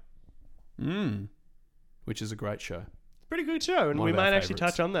 5. Which is a great show. Pretty good show. And we might actually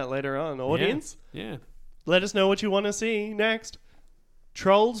touch on that later on. Audience, yeah. Let us know what you want to see next.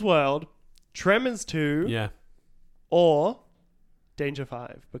 Trolls World, Tremors 2, or Danger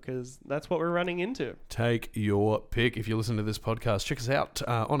 5, because that's what we're running into. Take your pick. If you listen to this podcast, check us out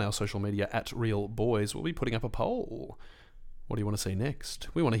on our social media at Real Boys. We'll be putting up a poll. What do you want to see next?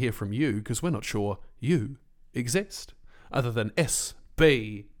 We want to hear from you because we're not sure you exist. Other than S,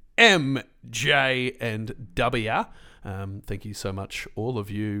 B, M, J, and W. Thank you so much, all of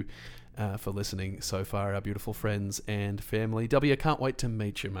you. for listening so far, our beautiful friends and family. W, I can't wait to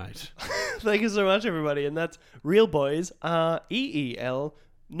meet you, mate. Thank you so much, everybody. And that's Real Boys, EEL,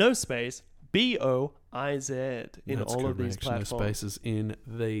 no space, BOIZ in That's all of these correct. platforms. No spaces in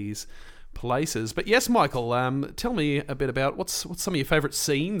these places. But yes, Michael, tell me a bit about what's some of your favourite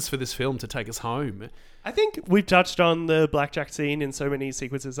scenes for this film to take us home. I think we've touched on the blackjack scene in so many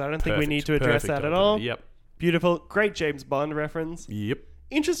sequences. I don't think we need to address that at all. Yep. Beautiful. Great James Bond reference. Yep.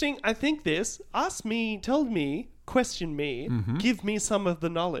 Interesting. I think this, ask me, tell me, question me, give me some of the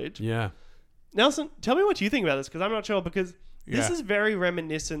knowledge. Yeah. Nelson, tell me what you think about this, because I'm not sure, because this Yeah. is very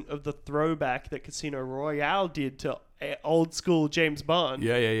reminiscent of the throwback that Casino Royale did to old school James Bond.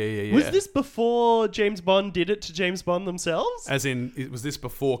 Yeah. Was this before James Bond did it to James Bond themselves? As in, was this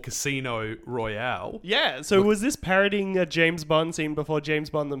before Casino Royale? Yeah, so was this parodying a James Bond scene before James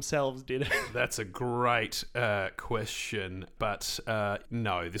Bond themselves did it? That's a great question, but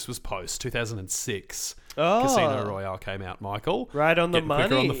no, this was post 2006. Oh. Casino Royale came out, Michael. Right on the Getting quicker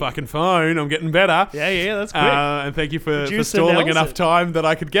money. on the fucking phone. I'm getting better. Yeah, that's quick. And thank you for Producer stalling Nelson. enough time that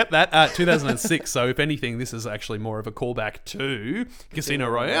I could get that. 2006. So if anything, this is actually more of a callback to Casino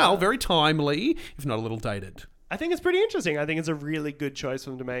Royale. Very timely, if not a little dated. I think it's pretty interesting. I think it's a really good choice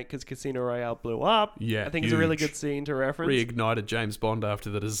for them to make because Casino Royale blew up. Yeah, I think it's a really huge. good scene to reference. Reignited James Bond after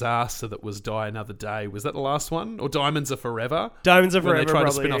the disaster that was Die Another Day. Was that the last one? Or Diamonds Are Forever? Diamonds Are When Forever, they tried to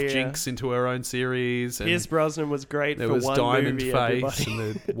probably, spin off yeah. Jinx into her own series. And Pierce Brosnan was great there for was one Diamond movie, Face everybody.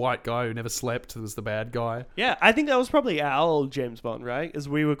 and the white guy who never slept was the bad guy. Yeah, I think that was probably our James Bond, right? As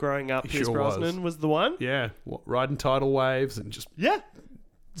we were growing up, It Pierce sure Brosnan was the one. Yeah, riding tidal waves and just... Yeah.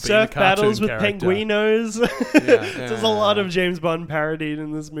 a Surf cartoon battles with character. penguinos. Yeah, There's a lot of James Bond parodied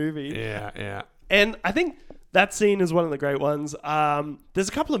in this movie. Yeah. And I think that scene is one of the great ones. There's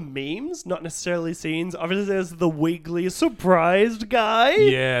a couple of memes, not necessarily scenes. Obviously, there's the wiggly surprised guy.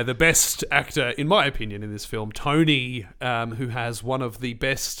 Yeah, the best actor, in my opinion, in this film, Tony, who has one of the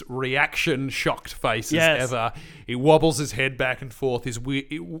best reaction shocked faces ever. He wobbles his head back and forth. His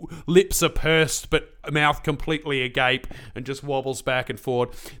lips are pursed, but mouth completely agape, and just wobbles back and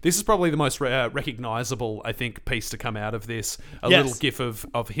forth. This is probably the most recognizable, I think, piece to come out of this. A little gif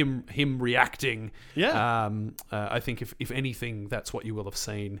of him reacting. Yeah. I think if anything, that's what you will have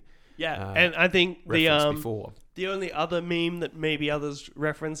seen. Yeah, and I think referenced before. The only other meme that maybe others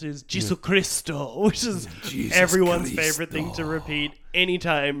reference is Jesus Cristo, which is Jesus everyone's Cristo. favorite thing to repeat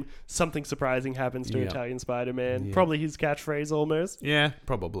anytime something surprising happens to Italian Spider-Man. Probably his catchphrase almost. Yeah,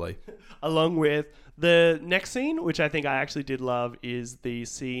 probably. Along with the next scene, which I think I actually did love, is the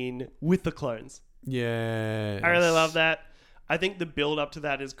scene with the clones. Yeah. I really love that. I think the build up to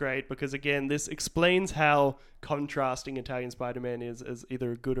that is great because, again, this explains how contrasting Italian Spider-Man is as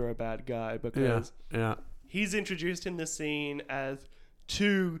either a good or a bad guy, because he's introduced in this scene as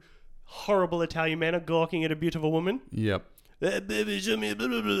two horrible Italian men are gawking at a beautiful woman. Yep. Baby, show me blah,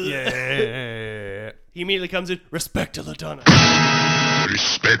 blah, blah. Yeah. He immediately comes in, respect la donna.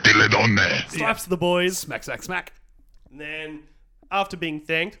 Rispetti le donne. Slaps the boys. Smack, smack, smack. And then, after being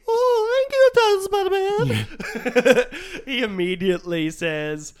thanked, oh, thank you, Spider-Man. He immediately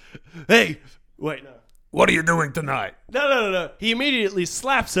says, hey, wait, no. What are you doing tonight? No. He immediately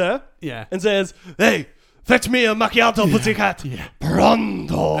slaps her Yeah. and says, hey, fetch me a macchiato, pussycat.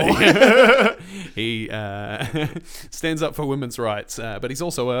 Pronto. He stands up for women's rights, but he's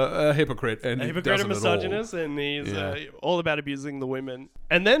also a hypocrite. And A he hypocrite and doesn't at all. misogynist, and he's Yeah. all about abusing the women.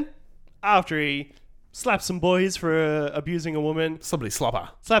 And then, after he slaps some boys for abusing a woman, Somebody slapper.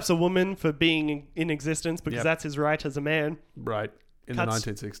 slaps a woman for being in existence because Yep. that's his right as a man. Right. In Cuts-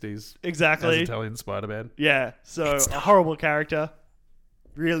 the 1960s. Exactly. As Italian Spider-Man. Yeah, so a horrible character,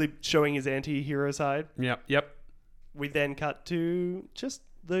 really showing his anti-hero side. Yep. We then cut to just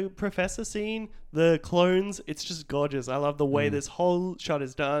the professor scene, the clones. It's just gorgeous. I love the way this whole shot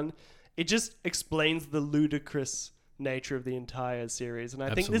is done. It just explains the ludicrous nature of the entire series. And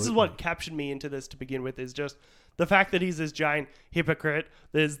I think this is what captured me into this to begin with, is just the fact that he's this giant hypocrite.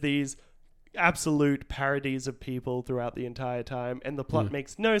 There's these absolute parodies of people throughout the entire time, and the plot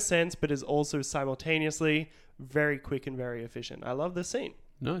makes no sense, but is also simultaneously very quick and very efficient. I love this scene.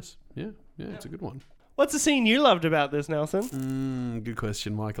 Nice. Yeah, it's a good one. What's the scene you loved about this, Nelson? Good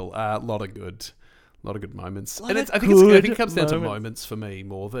question, Michael. A lot of good moments. Lot And of I think it good comes down to moments. moments for me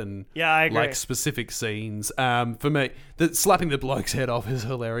more than Yeah, I agree. like specific scenes. For me, the slapping the bloke's head off is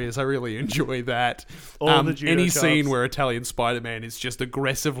hilarious. I really enjoy that. All the judo any shots. scene where Italian Spider-Man is just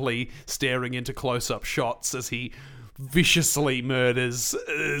aggressively staring into close-up shots as he viciously murders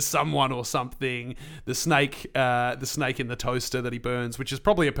someone or something. The snake in the toaster that he burns, which is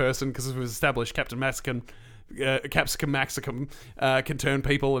probably a person because it was established Captain Mask can Capsicum Maxicum can turn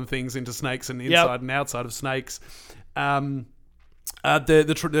people and things into snakes and inside and outside of snakes. The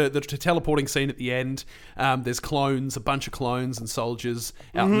teleporting scene at the end, there's clones, a bunch of clones and soldiers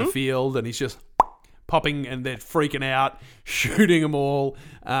out in the field, and he's just popping and they're freaking out, shooting them all,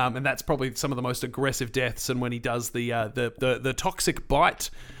 and that's probably some of the most aggressive deaths. And when he does the toxic bite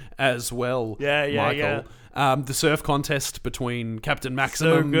as well, Michael. The surf contest between Captain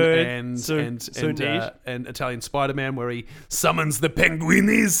Maximum and Italian Spider-Man, where he summons the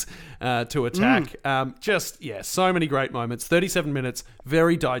penguins to attack. So many great moments. 37 minutes,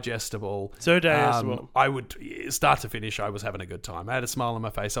 very digestible. So digestible. I would, start to finish, I was having a good time. I had a smile on my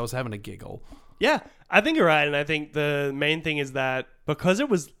face. I was having a giggle. Yeah, I think you're right. And I think the main thing is that because it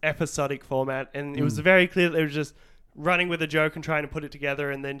was episodic format and it was very clear that they were just running with a joke and trying to put it together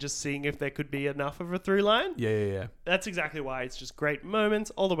and then just seeing if there could be enough of a through line. Yeah. That's exactly why. It's just great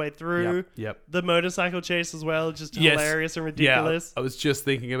moments all the way through. Yep. The motorcycle chase as well, just hilarious and ridiculous. Yeah, I was just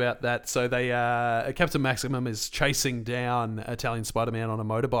thinking about that. So they, Captain Maximum is chasing down Italian Spider-Man on a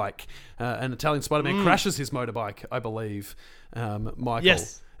motorbike. And Italian Spider-Man crashes his motorbike, I believe, Michael.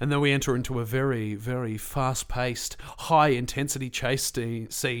 Yes. And then we enter into a very, very fast-paced, high-intensity chase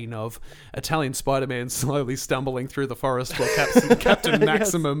scene of Italian Spider-Man slowly stumbling through the forest while Captain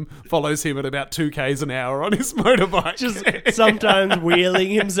Maximum follows him at about 2 k's an hour on his motorbike. Just sometimes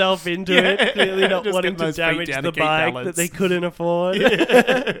wheeling himself into it, clearly not just wanting getting to those feet damage down the to keep bike balance. that they couldn't afford.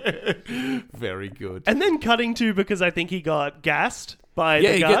 Very good. And then cutting to, because I think he got gassed by Yeah,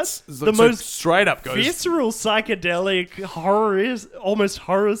 the he guts. gets The so most straight up goes. visceral, psychedelic, almost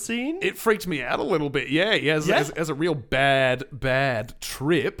horror scene. It freaked me out a little bit. Yeah, he has a real bad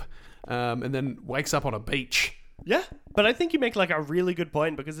trip, and then wakes up on a beach. Yeah, but I think you make like a really good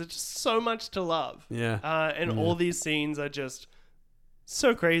point because it's just so much to love. Yeah. And all these scenes are just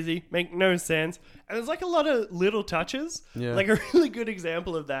so crazy, make no sense. And there's like a lot of little touches. Yeah. Like a really good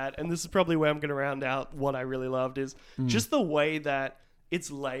example of that, and this is probably where I'm going to round out what I really loved, is just the way that it's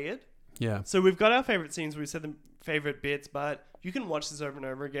layered. Yeah. So we've got our favorite scenes, we've said the favorite bits, but you can watch this over and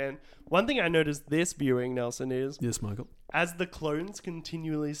over again. One thing I noticed this viewing, Nelson, is Yes, Michael. as the clones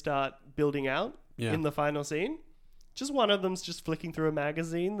continually start building out in the final scene, just one of them's just flicking through a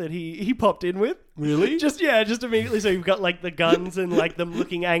magazine that he popped in with. Really? Just immediately. So you've got like the guns and like them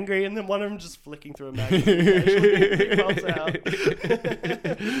looking angry, and then one of them just flicking through a magazine. He pops out.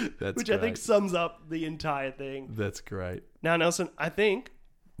 That's Which great. I think sums up the entire thing. That's great. Now, Nelson, I think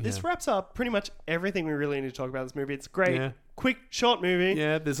this wraps up pretty much everything we really need to talk about in this movie. It's great. Yeah. Quick, short movie.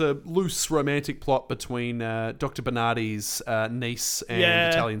 Yeah, there's a loose romantic plot between Dr. Bernardi's niece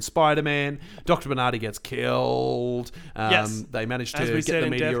and Italian Spider-Man. Dr. Bernardi gets killed. They manage to get the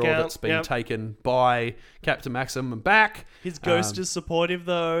meteor that's been taken by Captain Maximum back. His ghost is supportive,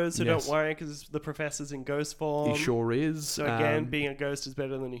 though, so don't worry, because the professor's in ghost form. He sure is. So again, being a ghost is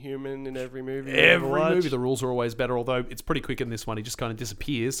better than a human in every movie. Every movie, the rules are always better, although it's pretty quick in this one. He just kind of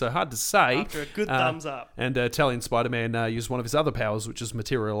disappears, so hard to say. After a good thumbs up. And Italian Spider-Man used one of his other powers, which is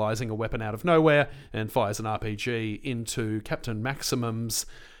materializing a weapon out of nowhere, and fires an RPG into Captain Maximum's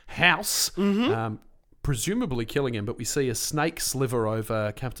house, presumably killing him. But we see a snake sliver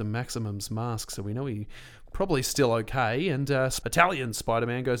over Captain Maximum's mask, so we know he probably still okay. And Italian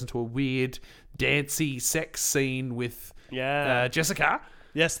Spider-Man goes into a weird dancey sex scene with Jessica.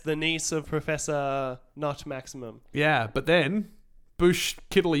 Yes, the niece of Professor Not Maximum. Yeah, but then boosh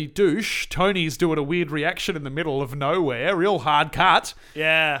kiddly douche, Tony's doing a weird reaction in the middle of nowhere, real hard cut.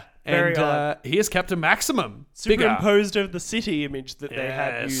 Yeah, very odd. Here's Captain Maximum, superimposed of the city image that they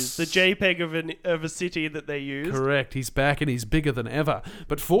had used, the JPEG of a city that they used. Correct. He's back and he's bigger than ever.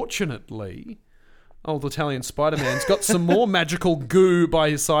 But fortunately, old Italian Spider-Man's got some more magical goo by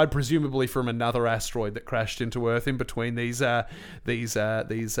his side, presumably from another asteroid that crashed into Earth in between these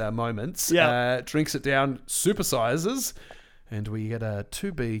moments. Yeah. Drinks it down, supersizes. And we get a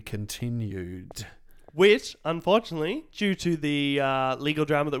to be continued. Which, unfortunately, due to the legal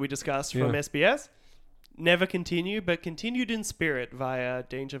drama that we discussed from SBS, never continued, but continued in spirit via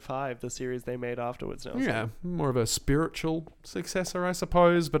Danger 5, the series they made afterwards. Now, Yeah, more of a spiritual successor, I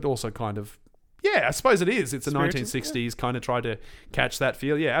suppose, but also kind of... Yeah, I suppose it is. It's a 1960s kind of try to catch that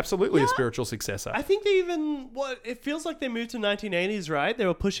feel. Yeah, absolutely a spiritual successor. I think they even it feels like they moved to 1980s, right? They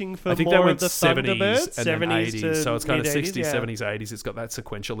were pushing for I think more they went of the 70s Thunderbirds, and then 70s 80s. So it's kind of 60s, 80s, 70s, 80s. It's got that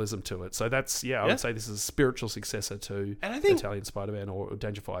sequentialism to it. So that's I would say this is a spiritual successor to And I think, Italian Spider-Man or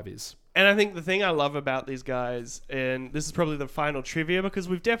Danger 5 is. And I think the thing I love about these guys, and this is probably the final trivia because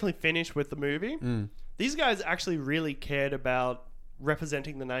we've definitely finished with the movie. These guys actually really cared about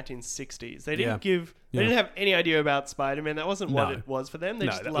representing the 1960s. They didn't they didn't have any idea about Spider-Man. That wasn't what it was for them. They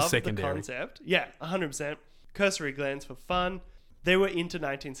just loved the concept. Yeah, 100%. cursory glance for fun. They were into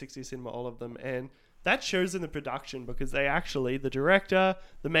 1960s cinema, all of them, and that shows in the production because they actually, the director,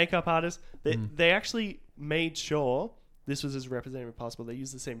 the makeup artist, they actually made sure this was as representative as possible. They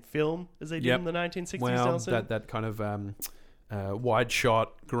used the same film as they did in the 1960s. Well, that kind of wide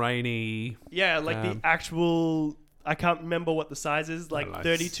shot, grainy. Yeah, like the actual... I can't remember what the size is, like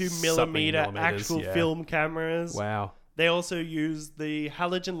 32 millimeter actual film cameras. Wow. They also used the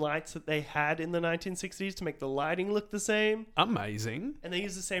halogen lights that they had in the 1960s to make the lighting look the same. Amazing. And they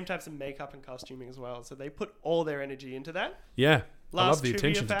used the same types of makeup and costuming as well. So they put all their energy into that. Yeah. Last I love the trivia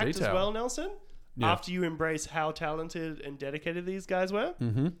attention to fact detail. as well, Nelson. Yeah. After you embrace how talented and dedicated these guys were,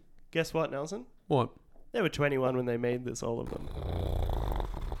 guess what, Nelson? What? They were 21 when they made this, all of them.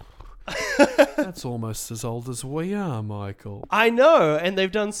 That's almost as old as we are, Michael. I know, and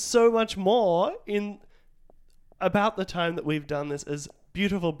they've done so much more in about the time that we've done this as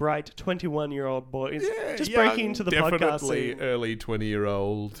beautiful, bright 21-year-old boys just breaking into the podcast definitely scene. Early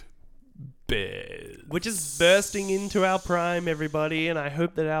 20-year-old bears. Which is bursting into our prime, everybody, and I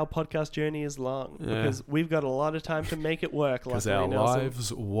hope that our podcast journey is long because we've got a lot of time to make it work. Because luckily, our Nelson.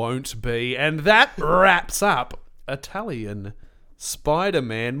 lives won't be. And that wraps up Italian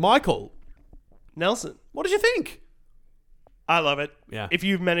Spider-Man. Michael, Nelson, what did you think? I love it. Yeah. If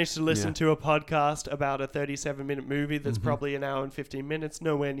you've managed to listen Yeah. to a podcast about a 37-minute movie that's probably an hour and 15 minutes,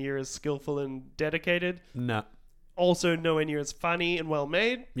 nowhere near as skillful and dedicated, Nah. also nowhere near as funny and well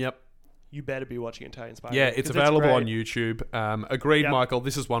made, Yep. you better be watching Italian Spider-Man. Yeah, it's 'cause available great. on YouTube. Agreed, Yep. Michael.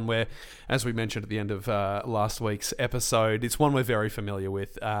 This is one where, as we mentioned at the end of last week's episode, it's one we're very familiar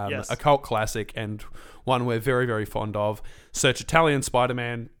with. Yes. A cult classic and one we're very, very fond of. Search Italian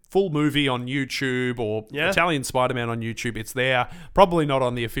Spider-Man full movie on YouTube or Italian Spider-Man on YouTube. It's there. Probably not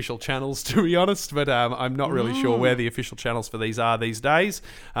on the official channels, to be honest, but I'm not really sure where the official channels for these are these days.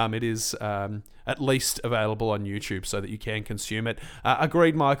 It is at least available on YouTube so that you can consume it.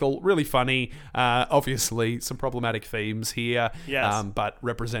 Agreed, Michael. Really funny. Obviously, some problematic themes here, but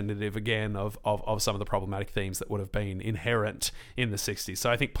representative again of some of the problematic themes that would have been inherent in the 60s. So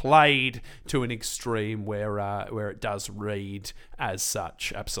I think played to an extreme where it does read as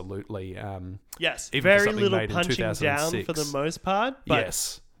such. Absolutely. Yes, even for very something little made in punching down 2006. for the most part. But,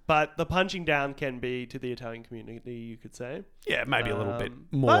 Yes. But the punching down can be to the Italian community, you could say. Yeah, maybe a little bit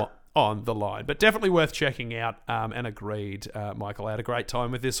more on the line, but definitely worth checking out. And agreed, Michael. I had a great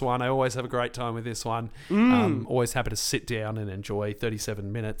time with this one. I always have a great time with this one. Always happy to sit down and enjoy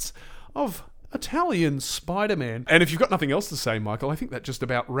 37 minutes of Italian Spider-Man. And if you've got nothing else to say, Michael, I think that just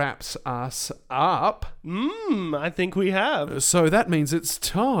about wraps us up. I think we have. So that means it's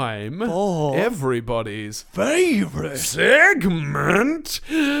time for everybody's Favorite. segment.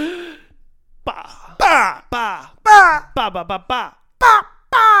 Ba ba ba ba ba ba ba ba ba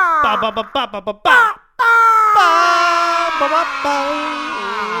ba ba ba ba ba ba ba.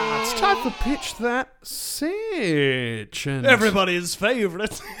 It's time for Pitch That Sitch. And Everybody's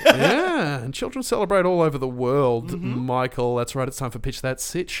favorite. yeah, and children celebrate all over the world, Michael. That's right, it's time for Pitch That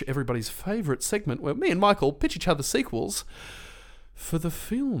Sitch, everybody's favourite segment where me and Michael pitch each other sequels for the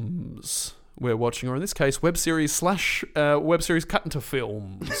films we're watching, or in this case, web series cut into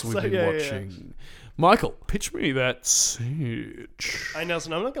films we've been watching. Michael, pitch me that sitch. Hey,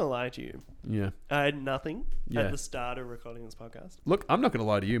 Nelson, I'm not going to lie to you. Yeah. I had nothing Yeah. at the start of recording this podcast. Look, I'm not going to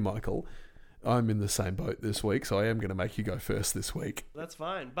lie to you, Michael. I'm in the same boat this week, so I am going to make you go first this week. That's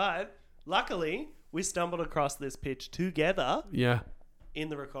fine. But luckily, we stumbled across this pitch together Yeah. in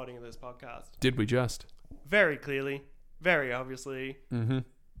the recording of this podcast. Did we just? Very clearly, very obviously.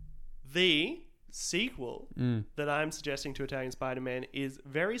 The sequel that I'm suggesting to Italian Spider-Man is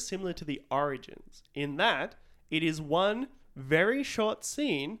very similar to the origins in that it is one very short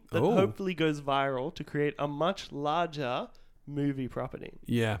scene that hopefully goes viral to create a much larger movie property.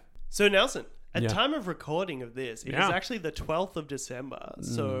 Yeah. So Nelson, at time of recording of this, it is Yeah. actually the 12th of December.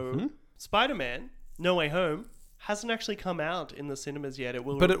 So Spider-Man No Way Home hasn't actually come out in the cinemas yet. It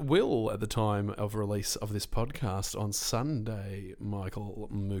will, But it will at the time of release of this podcast on Sunday, Michael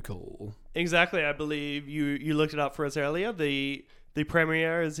Mookel. Exactly. I believe you looked it up for us earlier. The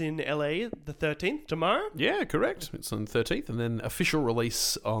premiere is in LA the 13th, tomorrow. Yeah, correct. It's on the 13th, and then official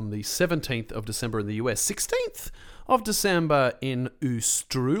release on the 17th of December in the US, 16th of December in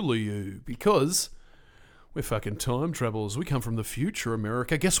Australia, because we're fucking time travelers. We come from the future,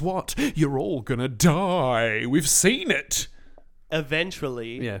 America. Guess what? You're all gonna die. We've seen it.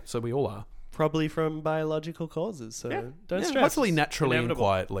 Eventually. Yeah, so we all are. Probably from biological causes. So don't stress. Hopefully It's naturally and inevitable.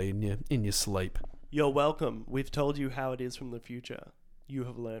 quietly in your sleep. You're welcome. We've told you how it is from the future. You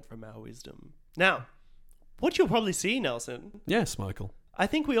have learned from our wisdom. Now, what you'll probably see, Nelson, Yes, Michael. I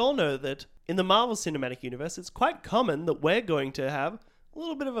think we all know that in the Marvel Cinematic Universe, it's quite common that we're going to have a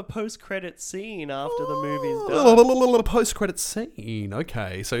little bit of a post-credit scene after the movie's A done. little post-credit scene.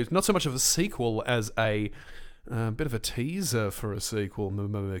 Okay, so not so much of a sequel as a bit of a teaser for a sequel,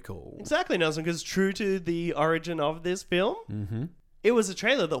 Michael. Exactly, Nelson, because true to the origin of this film, it was a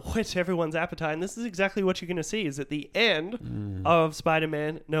trailer that whet everyone's appetite, and this is exactly what you're going to see, is at the end of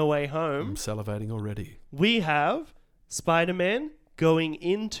Spider-Man No Way Home, I'm salivating already. we have Spider-Man going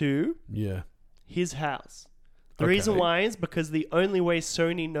into Yeah. his house. The Okay. reason why is because the only way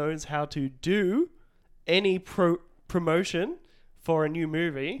Sony knows how to do any promotion for a new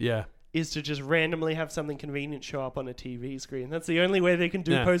movie Yeah. is to just randomly have something convenient show up on a TV screen. That's the only way they can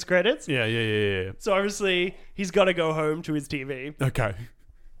do Yeah. post-credits. Yeah. So obviously, he's got to go home to his TV. Okay.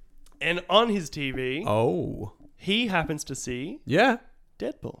 And on his TV, Oh. he happens to see Yeah.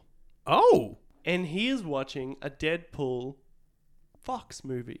 Deadpool. Oh. And he is watching a Deadpool Fox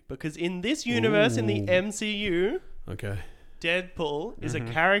movie. Because in this universe, in the Ooh. MCU, Okay. Deadpool is a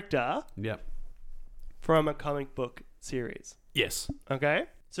character Yep. from a comic book series. Yes. Okay?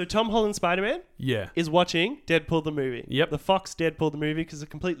 So Tom Holland Spider-Man Yeah. is watching Deadpool the movie. Yep. The Fox Deadpool the movie, because it's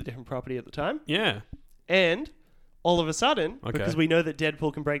a completely different property at the time. Yeah. And all of a sudden, Okay. because we know that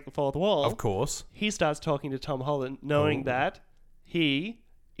Deadpool can break the fourth wall, Of course. he starts talking to Tom Holland, knowing Oh. that he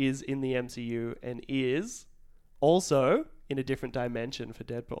is in the MCU and is also in a different dimension for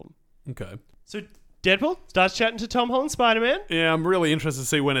Deadpool. Okay. So Deadpool starts chatting to Tom Holland Spider-Man. Yeah, I'm really interested to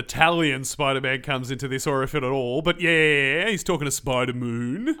see when Italian Spider-Man comes into this, or if it at all. But yeah, he's talking to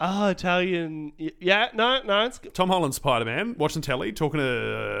Spider-Moon. Oh, Italian. Yeah, no, it's... Tom Holland Spider-Man, watching telly, talking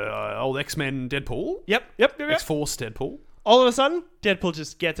to old X-Men Deadpool. Yep. X-Force Deadpool. All of a sudden, Deadpool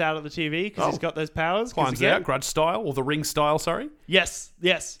just gets out of the TV because he's got those powers. 'Cause Climbs again, out, Grudge style, or the Ring style, sorry. Yes.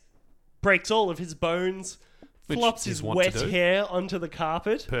 Breaks all of his bones, Which flops is his what to wet do. hair onto the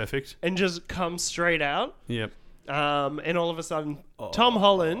carpet, Perfect. and just comes straight out. Yep. And all of a sudden, Tom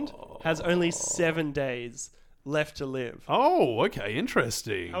Holland has only 7 days left to live. Oh, okay,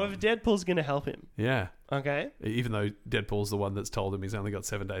 interesting. However, Deadpool's going to help him. Yeah. Okay? Even though Deadpool's the one that's told him he's only got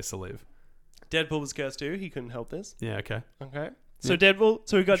 7 days to live. Deadpool was cursed too. He couldn't help this. Yeah, okay. Okay? So Deadpool...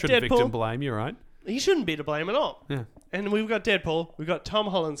 So we've got Shouldn't victim Deadpool. blame, you're right. He shouldn't be to blame at all. Yeah. And we've got Deadpool. We've got Tom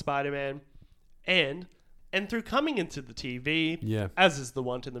Holland Spider-Man. And through coming into the TV, Yeah. as is the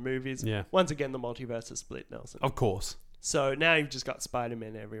want in the movies, Yeah. once again, the multiverse is split, Nelson. Of course. So now you've just got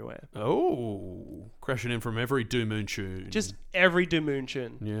Spider-Man everywhere. Oh, crashing in from every Doom tune. Just every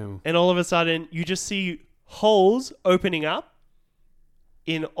dimension. Yeah. And all of a sudden, you just see holes opening up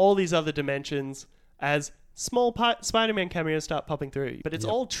in all these other dimensions as small Spider-Man cameos start popping through. But it's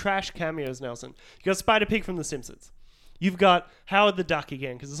all trash cameos, Nelson. You got Spider-Pig from The Simpsons. You've got Howard the Duck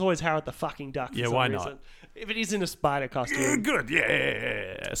again, because it's always Howard the fucking Duck for Yeah, some why reason. not? If it is in a spider costume. Good,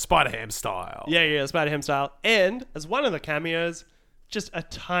 yeah. Spider-Ham style. Yeah, Spider-Ham style. And as one of the cameos, just a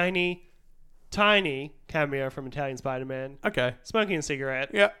tiny cameo from Italian Spider-Man. Okay. Smoking a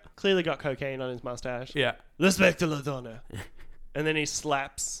cigarette. Yeah. Clearly got cocaine on his mustache. Yeah. Respect la donna. And then he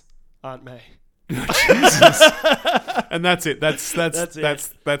slaps Aunt May. And that's it. That's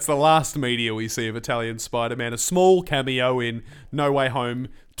the last media we see of Italian Spider-Man. A small cameo in No Way Home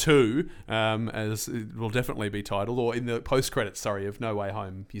 2, as it will definitely be titled, or in the post-credits, of No Way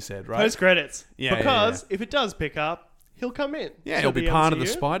Home, you said, right? Post-credits. Yeah, Because if it does pick up, he'll come in. Yeah, to he'll be the part of the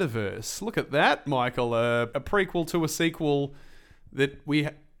MCU. Spider-Verse. Look at that, Michael. A prequel to a sequel that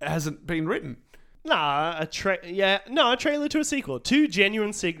hasn't been written. Nah, a trailer to a sequel. Two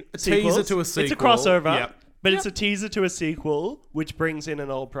genuine sequels. Teaser to a sequel. It's a crossover, Yep. but it's a teaser to a sequel, which brings in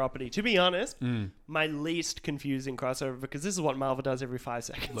an old property. To be honest, Mm. my least confusing crossover, because this is what Marvel does every 5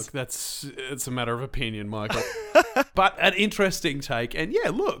 seconds. Look, it's a matter of opinion, Michael. But an interesting take. And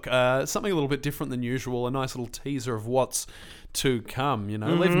yeah, look, something a little bit different than usual. A nice little teaser of what's to come, leave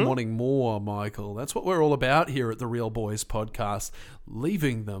them wanting more, Michael. That's what we're all about here at the Real Boys podcast.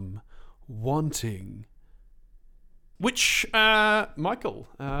 Leaving them wanting. Which, Michael,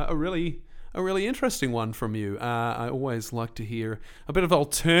 a really interesting one from you. I always like to hear a bit of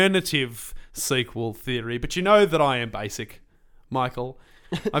alternative sequel theory, but you know that I am basic, Michael.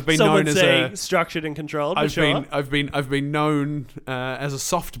 I've been Some known would as say structured and controlled. But I've been known as a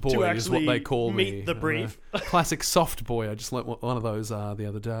soft boy, To is what actually they call me. meet the brief. Classic soft boy. I just let one of those the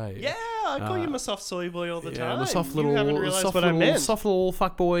other day. Yeah, I call you my soft soy boy all the time. I'm a soft little, You haven't realised soft what little, I meant. soft little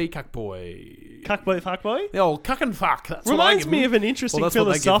fuck boy, cuck boy. Cuck boy, fuck boy? The old cuck and fuck. That's what I Reminds give me them. of an interesting Well, that's what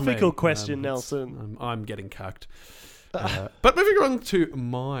they give philosophical me. question, It's- Nelson. I'm getting cucked. But moving on to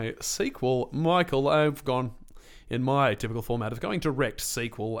my sequel, Michael, I've gone in my typical format of going direct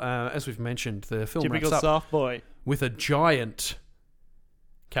sequel. As we've mentioned, the film Typical wraps up soft boy. with a giant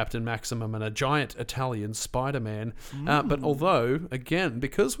Captain Maximum and a giant Italian Spider-Man. But although, again,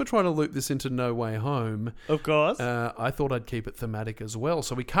 because we're trying to loop this into No Way Home, Of course. I thought I'd keep it thematic as well.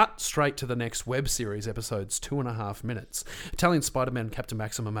 So we cut straight to the next web series episodes, 2.5 minutes. Italian Spider-Man and Captain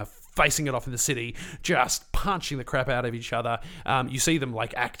Maximum are facing it off in the city, just punching the crap out of each other. You see them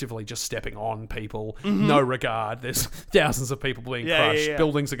like actively just stepping on people, no regard. There's thousands of people being crushed.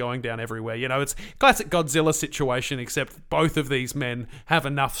 Buildings are going down everywhere. You know, it's classic Godzilla situation, except both of these men have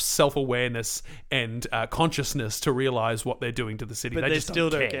enough self-awareness and consciousness to realize what they're doing to the city. But they just still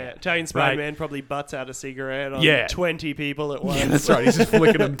don't care. Italian Spider-Man probably butts out a cigarette on 20 people at once. Yeah, that's right. He's just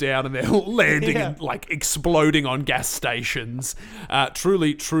flicking them down and they're landing and like exploding on gas stations.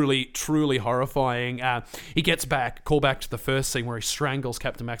 Truly, truly, truly horrifying. He gets back, call back to the first scene where he strangles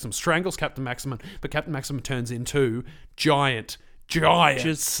Captain Maximum, but Captain Maximum turns into giant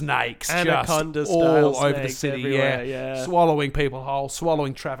snakes, Anaconda just style all over the snakes city, everywhere, swallowing people whole,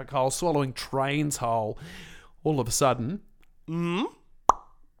 swallowing traffic whole, swallowing trains whole. All of a sudden,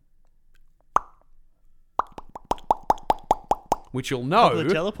 which you'll know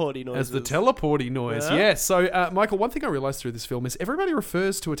the teleporty noises. as the teleporty noise. Yeah. So, Michael, one thing I realised through this film is everybody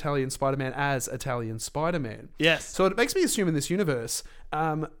refers to Italian Spider-Man as Italian Spider-Man. Yes. So it makes me assume in this universe,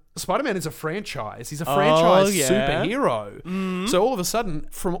 Spider-Man is a franchise. He's a franchise superhero. So all of a sudden,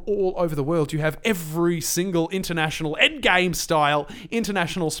 from all over the world, you have every single international Endgame style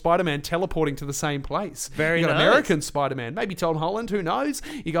international Spider-Man teleporting to the same place. You got nice. American Spider-Man, maybe Tom Holland, who knows?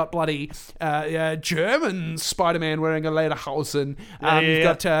 You got bloody German Spider-Man wearing a lederhosen. You've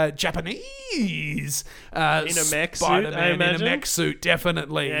got Japanese in a mech suit, Spider-Man I imagine. in a mech suit,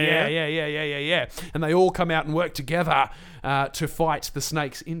 definitely. Yeah. And they all come out and work together to fight the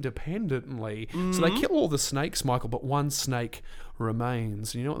snakes independently. So they kill all the snakes, Michael, but one snake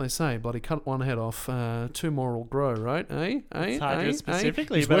remains. You know what they say? Bloody cut one head off, two more will grow, right? Hydra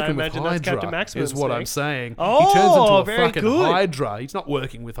specifically, He's but I working with imagine that's Hydra, Captain Maximum is what I'm snake. saying. Oh, he turns into a very fucking good. Hydra. He's not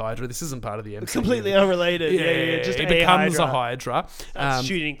working with Hydra. This isn't part of the MCU. Completely unrelated. Yeah. Just he a becomes Hydra. a Hydra.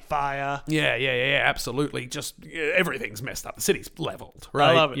 Shooting fire. Yeah, absolutely. Just everything's messed up. The city's leveled,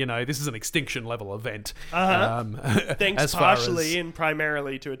 right? I love it. You know, this is an extinction level event. Thanks as far partially as, and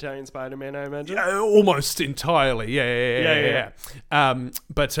primarily to Italian Spider-Man, I imagine. almost entirely. Yeah.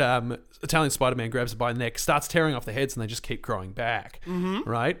 But Italian Spider-Man grabs it by the neck, starts tearing off the heads, and they just keep growing back.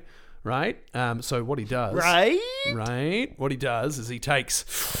 Right. So what he does, right? What he does is he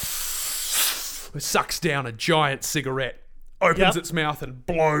sucks down a giant cigarette, opens its mouth, and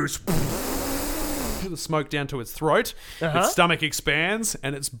blows the smoke down to its throat. Its stomach expands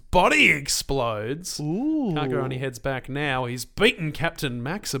and its body explodes. Can't grow any heads back now. He's beaten Captain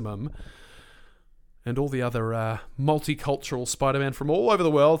Maximum and all the other multicultural Spider-Man from all over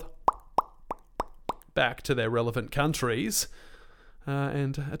the world back to their relevant countries.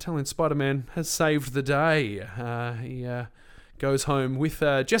 And Italian Spider-Man has saved the day. He goes home with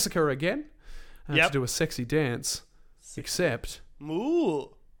Jessica again to do a sexy dance. Except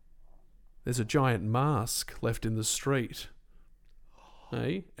there's a giant mask left in the street.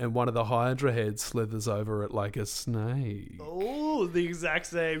 Hey? And one of the Hydra heads slithers over it like a snake. Oh, the exact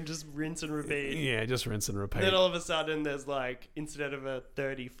same. Just rinse and repeat. Yeah, just rinse and repeat. Then all of a sudden, there's like, instead of a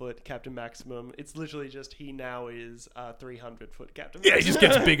 30-foot Captain Maximum, it's literally just he now is a 300-foot Captain Maximum. Yeah, he just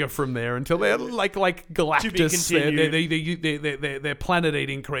gets bigger from there until they're like Galactus. They're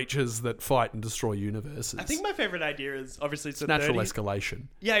planet-eating creatures that fight and destroy universes. I think my favorite idea is obviously it's natural escalation.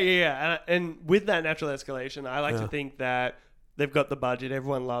 Yeah. And with that natural escalation, I like to think that they've got the budget.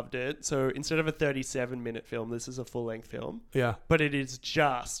 Everyone loved it. So instead of a 37-minute film, this is a full-length film. Yeah. But it is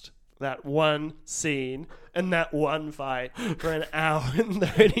just that one scene and that one fight for an hour and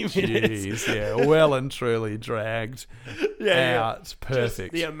 30 minutes. Jeez, yeah. Well and truly dragged out. Perfect.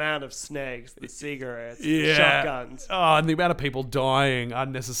 Just the amount of snakes, the cigarettes, the shotguns. Oh, and the amount of people dying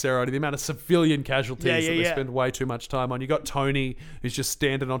unnecessarily, the amount of civilian casualties that they spend way too much time on. You got Tony, who's just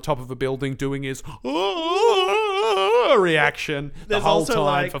standing on top of a building doing his reaction the whole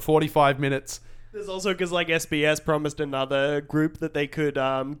time for 45 minutes. There's also because like SBS promised another group that they could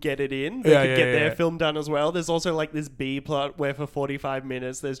get it in. They could get their film done as well. There's also like this B plot where for 45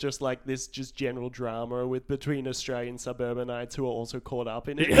 minutes there's just like this just general drama with between Australian suburbanites who are also caught up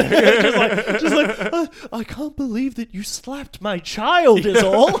in it. just like I can't believe that you slapped my child is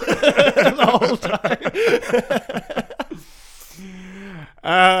all the whole time.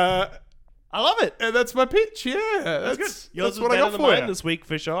 I love it. And that's my pitch, That's good. Yours was what I better got than for mine you. this week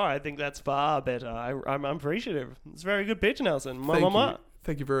for sure. I think that's far better. I'm appreciative. It's a very good pitch, Nelson. Thank you.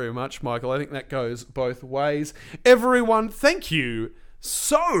 Thank you very much, Michael. I think that goes both ways. Everyone, thank you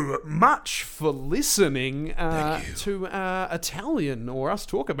so much for listening to Italian, or us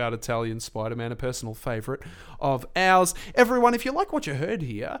talk about Italian Spider-Man, a personal favourite of ours. Everyone, if you like what you heard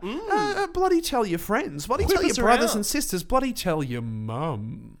here, bloody tell your friends, bloody tell your brothers and sisters, bloody tell your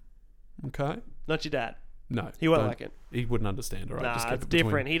mum. Okay? Not your dad. No. He won't like it. He wouldn't understand, all right? Nah, just keep it's it between-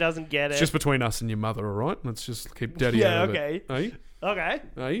 different. He doesn't get it. It's just between us and your mother, all right? Let's just keep daddy out of it. okay. Okay.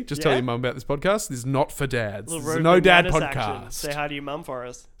 Just tell your mum about this podcast. This is not for dads. This is a Rove no dad McManus podcast. action. Say hi to your mum for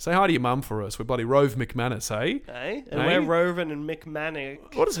us. Say hi to your mum for us. We're bloody Rove McManus, eh? And we're Roven and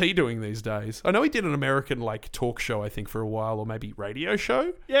McManic. What is he doing these days? I know he did an American talk show, I think, for a while, or maybe radio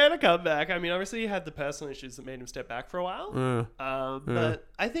show. Yeah, to come back. I mean, obviously he had the personal issues that made him step back for a while. But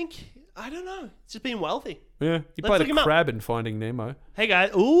I think, I don't know, it's just being wealthy. Yeah, he played a crab in Finding Nemo. Hey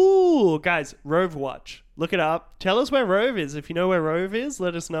guys, guys, Rove Watch. Look it up. Tell us where Rove is. If you know where Rove is,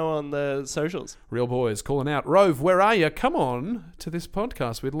 let us know on the socials. Real boys calling out, Rove, where are you? Come on to this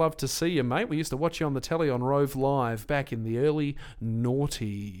podcast. We'd love to see you, mate. We used to watch you on the telly on Rove Live back in the early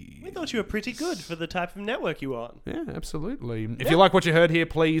noughties. We thought you were pretty good for the type of network you were on. Yeah, absolutely. If you like what you heard here,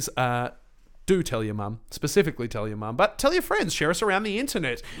 please do tell your mum. Specifically tell your mum. But tell your friends. Share us around the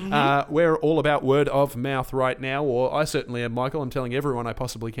internet. We're all about word of mouth right now, or I certainly am, Michael. I'm telling everyone I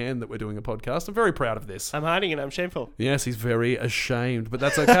possibly can that we're doing a podcast. I'm very proud of this. I'm hiding it. I'm shameful. Yes, he's very ashamed, but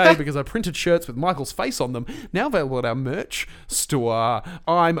that's okay because I printed shirts with Michael's face on them. Now available at our merch store.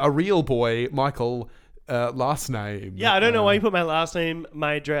 I'm a real boy, Michael. Last name. Yeah, I don't know why you put my last name,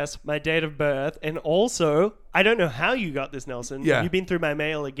 my address, my date of birth, and also, I don't know how you got this, Nelson. Yeah. You've been through my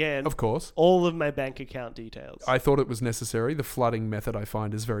mail again. Of course. All of my bank account details. I thought it was necessary. The flooding method I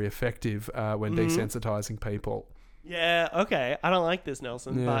find is very effective when desensitizing people. Yeah, okay. I don't like this,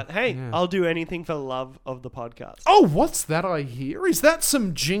 Nelson. But hey, I'll do anything for love of the podcast. Oh, what's that I hear? Is that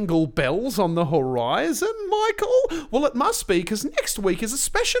some jingle bells on the horizon, Michael? Well, it must be, because next week is a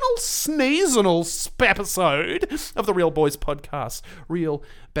special sneezable episode of the Real Boys podcast. Real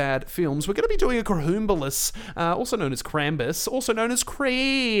Bad Films. We're going to be doing a Crahoombalus, also known as Crambus, also known as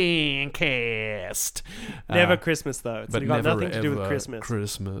Crancast. Never Christmas, though. It's But got never, nothing to do with ever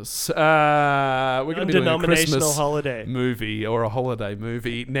Christmas. We're going to be doing a Christmas holiday movie or a holiday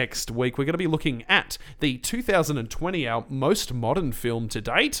movie next week. We're going to be looking at the 2020, our most modern film to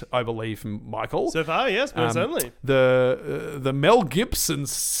date, I believe, Michael. So far, yes, most certainly. The Mel Gibson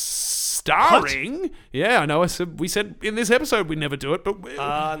starring. What? Yeah, I know. We said in this episode we never do it, but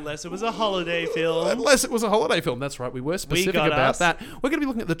unless it was a holiday film. Unless it was a holiday film. That's right. We were specific about that. We're going to be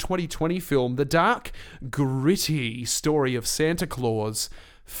looking at the 2020 film, the dark, gritty story of Santa Claus.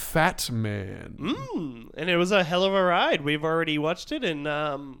 Fat Man. And it was a hell of a ride. We've already watched it, and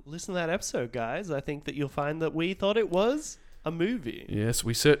listen to that episode, guys. I think that you'll find that we thought it was a movie. Yes,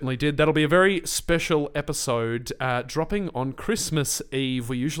 we certainly did. That'll be a very special episode dropping on Christmas Eve.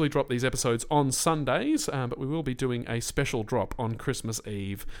 We usually drop these episodes on Sundays, but we will be doing a special drop on Christmas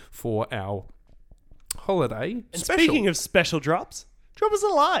Eve for our holiday And special. speaking of special drops, drop us a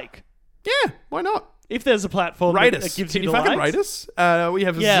like. Yeah, why not? If there's a platform Rate that us. gives Can you you the fucking likes, rate us? We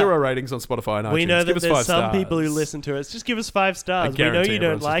have 0 ratings on Spotify and iTunes. we know Give that us 5 there's some stars. people who listen to us. Just give us 5 stars. We know guarantee you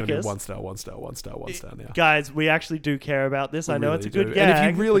don't everyone's just like gonna us. do 1 star now. Guys, we actually do care about this. I know really it's a do. good gag. And if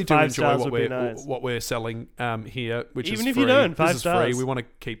you really but do 5 enjoy stars what would be we're nice. what we're selling here, which Even is if free, you don't, 5 this is free. stars. We want to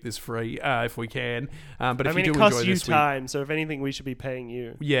keep this free if we can. But if I mean, you it do costs enjoy you this, time, so if anything, we should be paying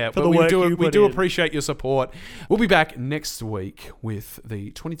you. yeah, for but the work you we put do in. appreciate your support. We'll be back next week with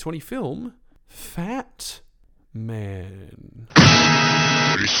the 2020 film Fat Man.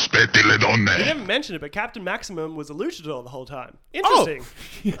 Rispetti le We donne. never mentioned it, but Captain Maximum was a luchador the whole time. Interesting.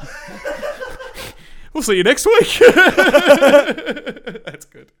 We'll see you next week. That's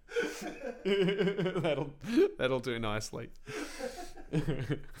good. That'll do nicely.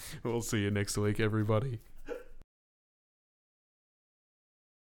 We'll see you next week, everybody.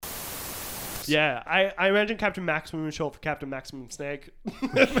 Yeah, I imagine Captain Maximum is short for Captain Maximum Snake. I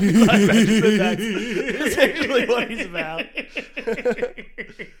imagine that's actually what he's about.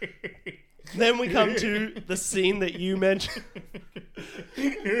 Then we come to the scene that you mentioned.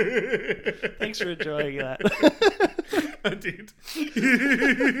 Thanks for enjoying that. I did.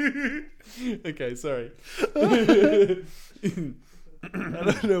 Okay, sorry. I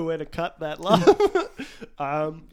don't know where to cut that laugh.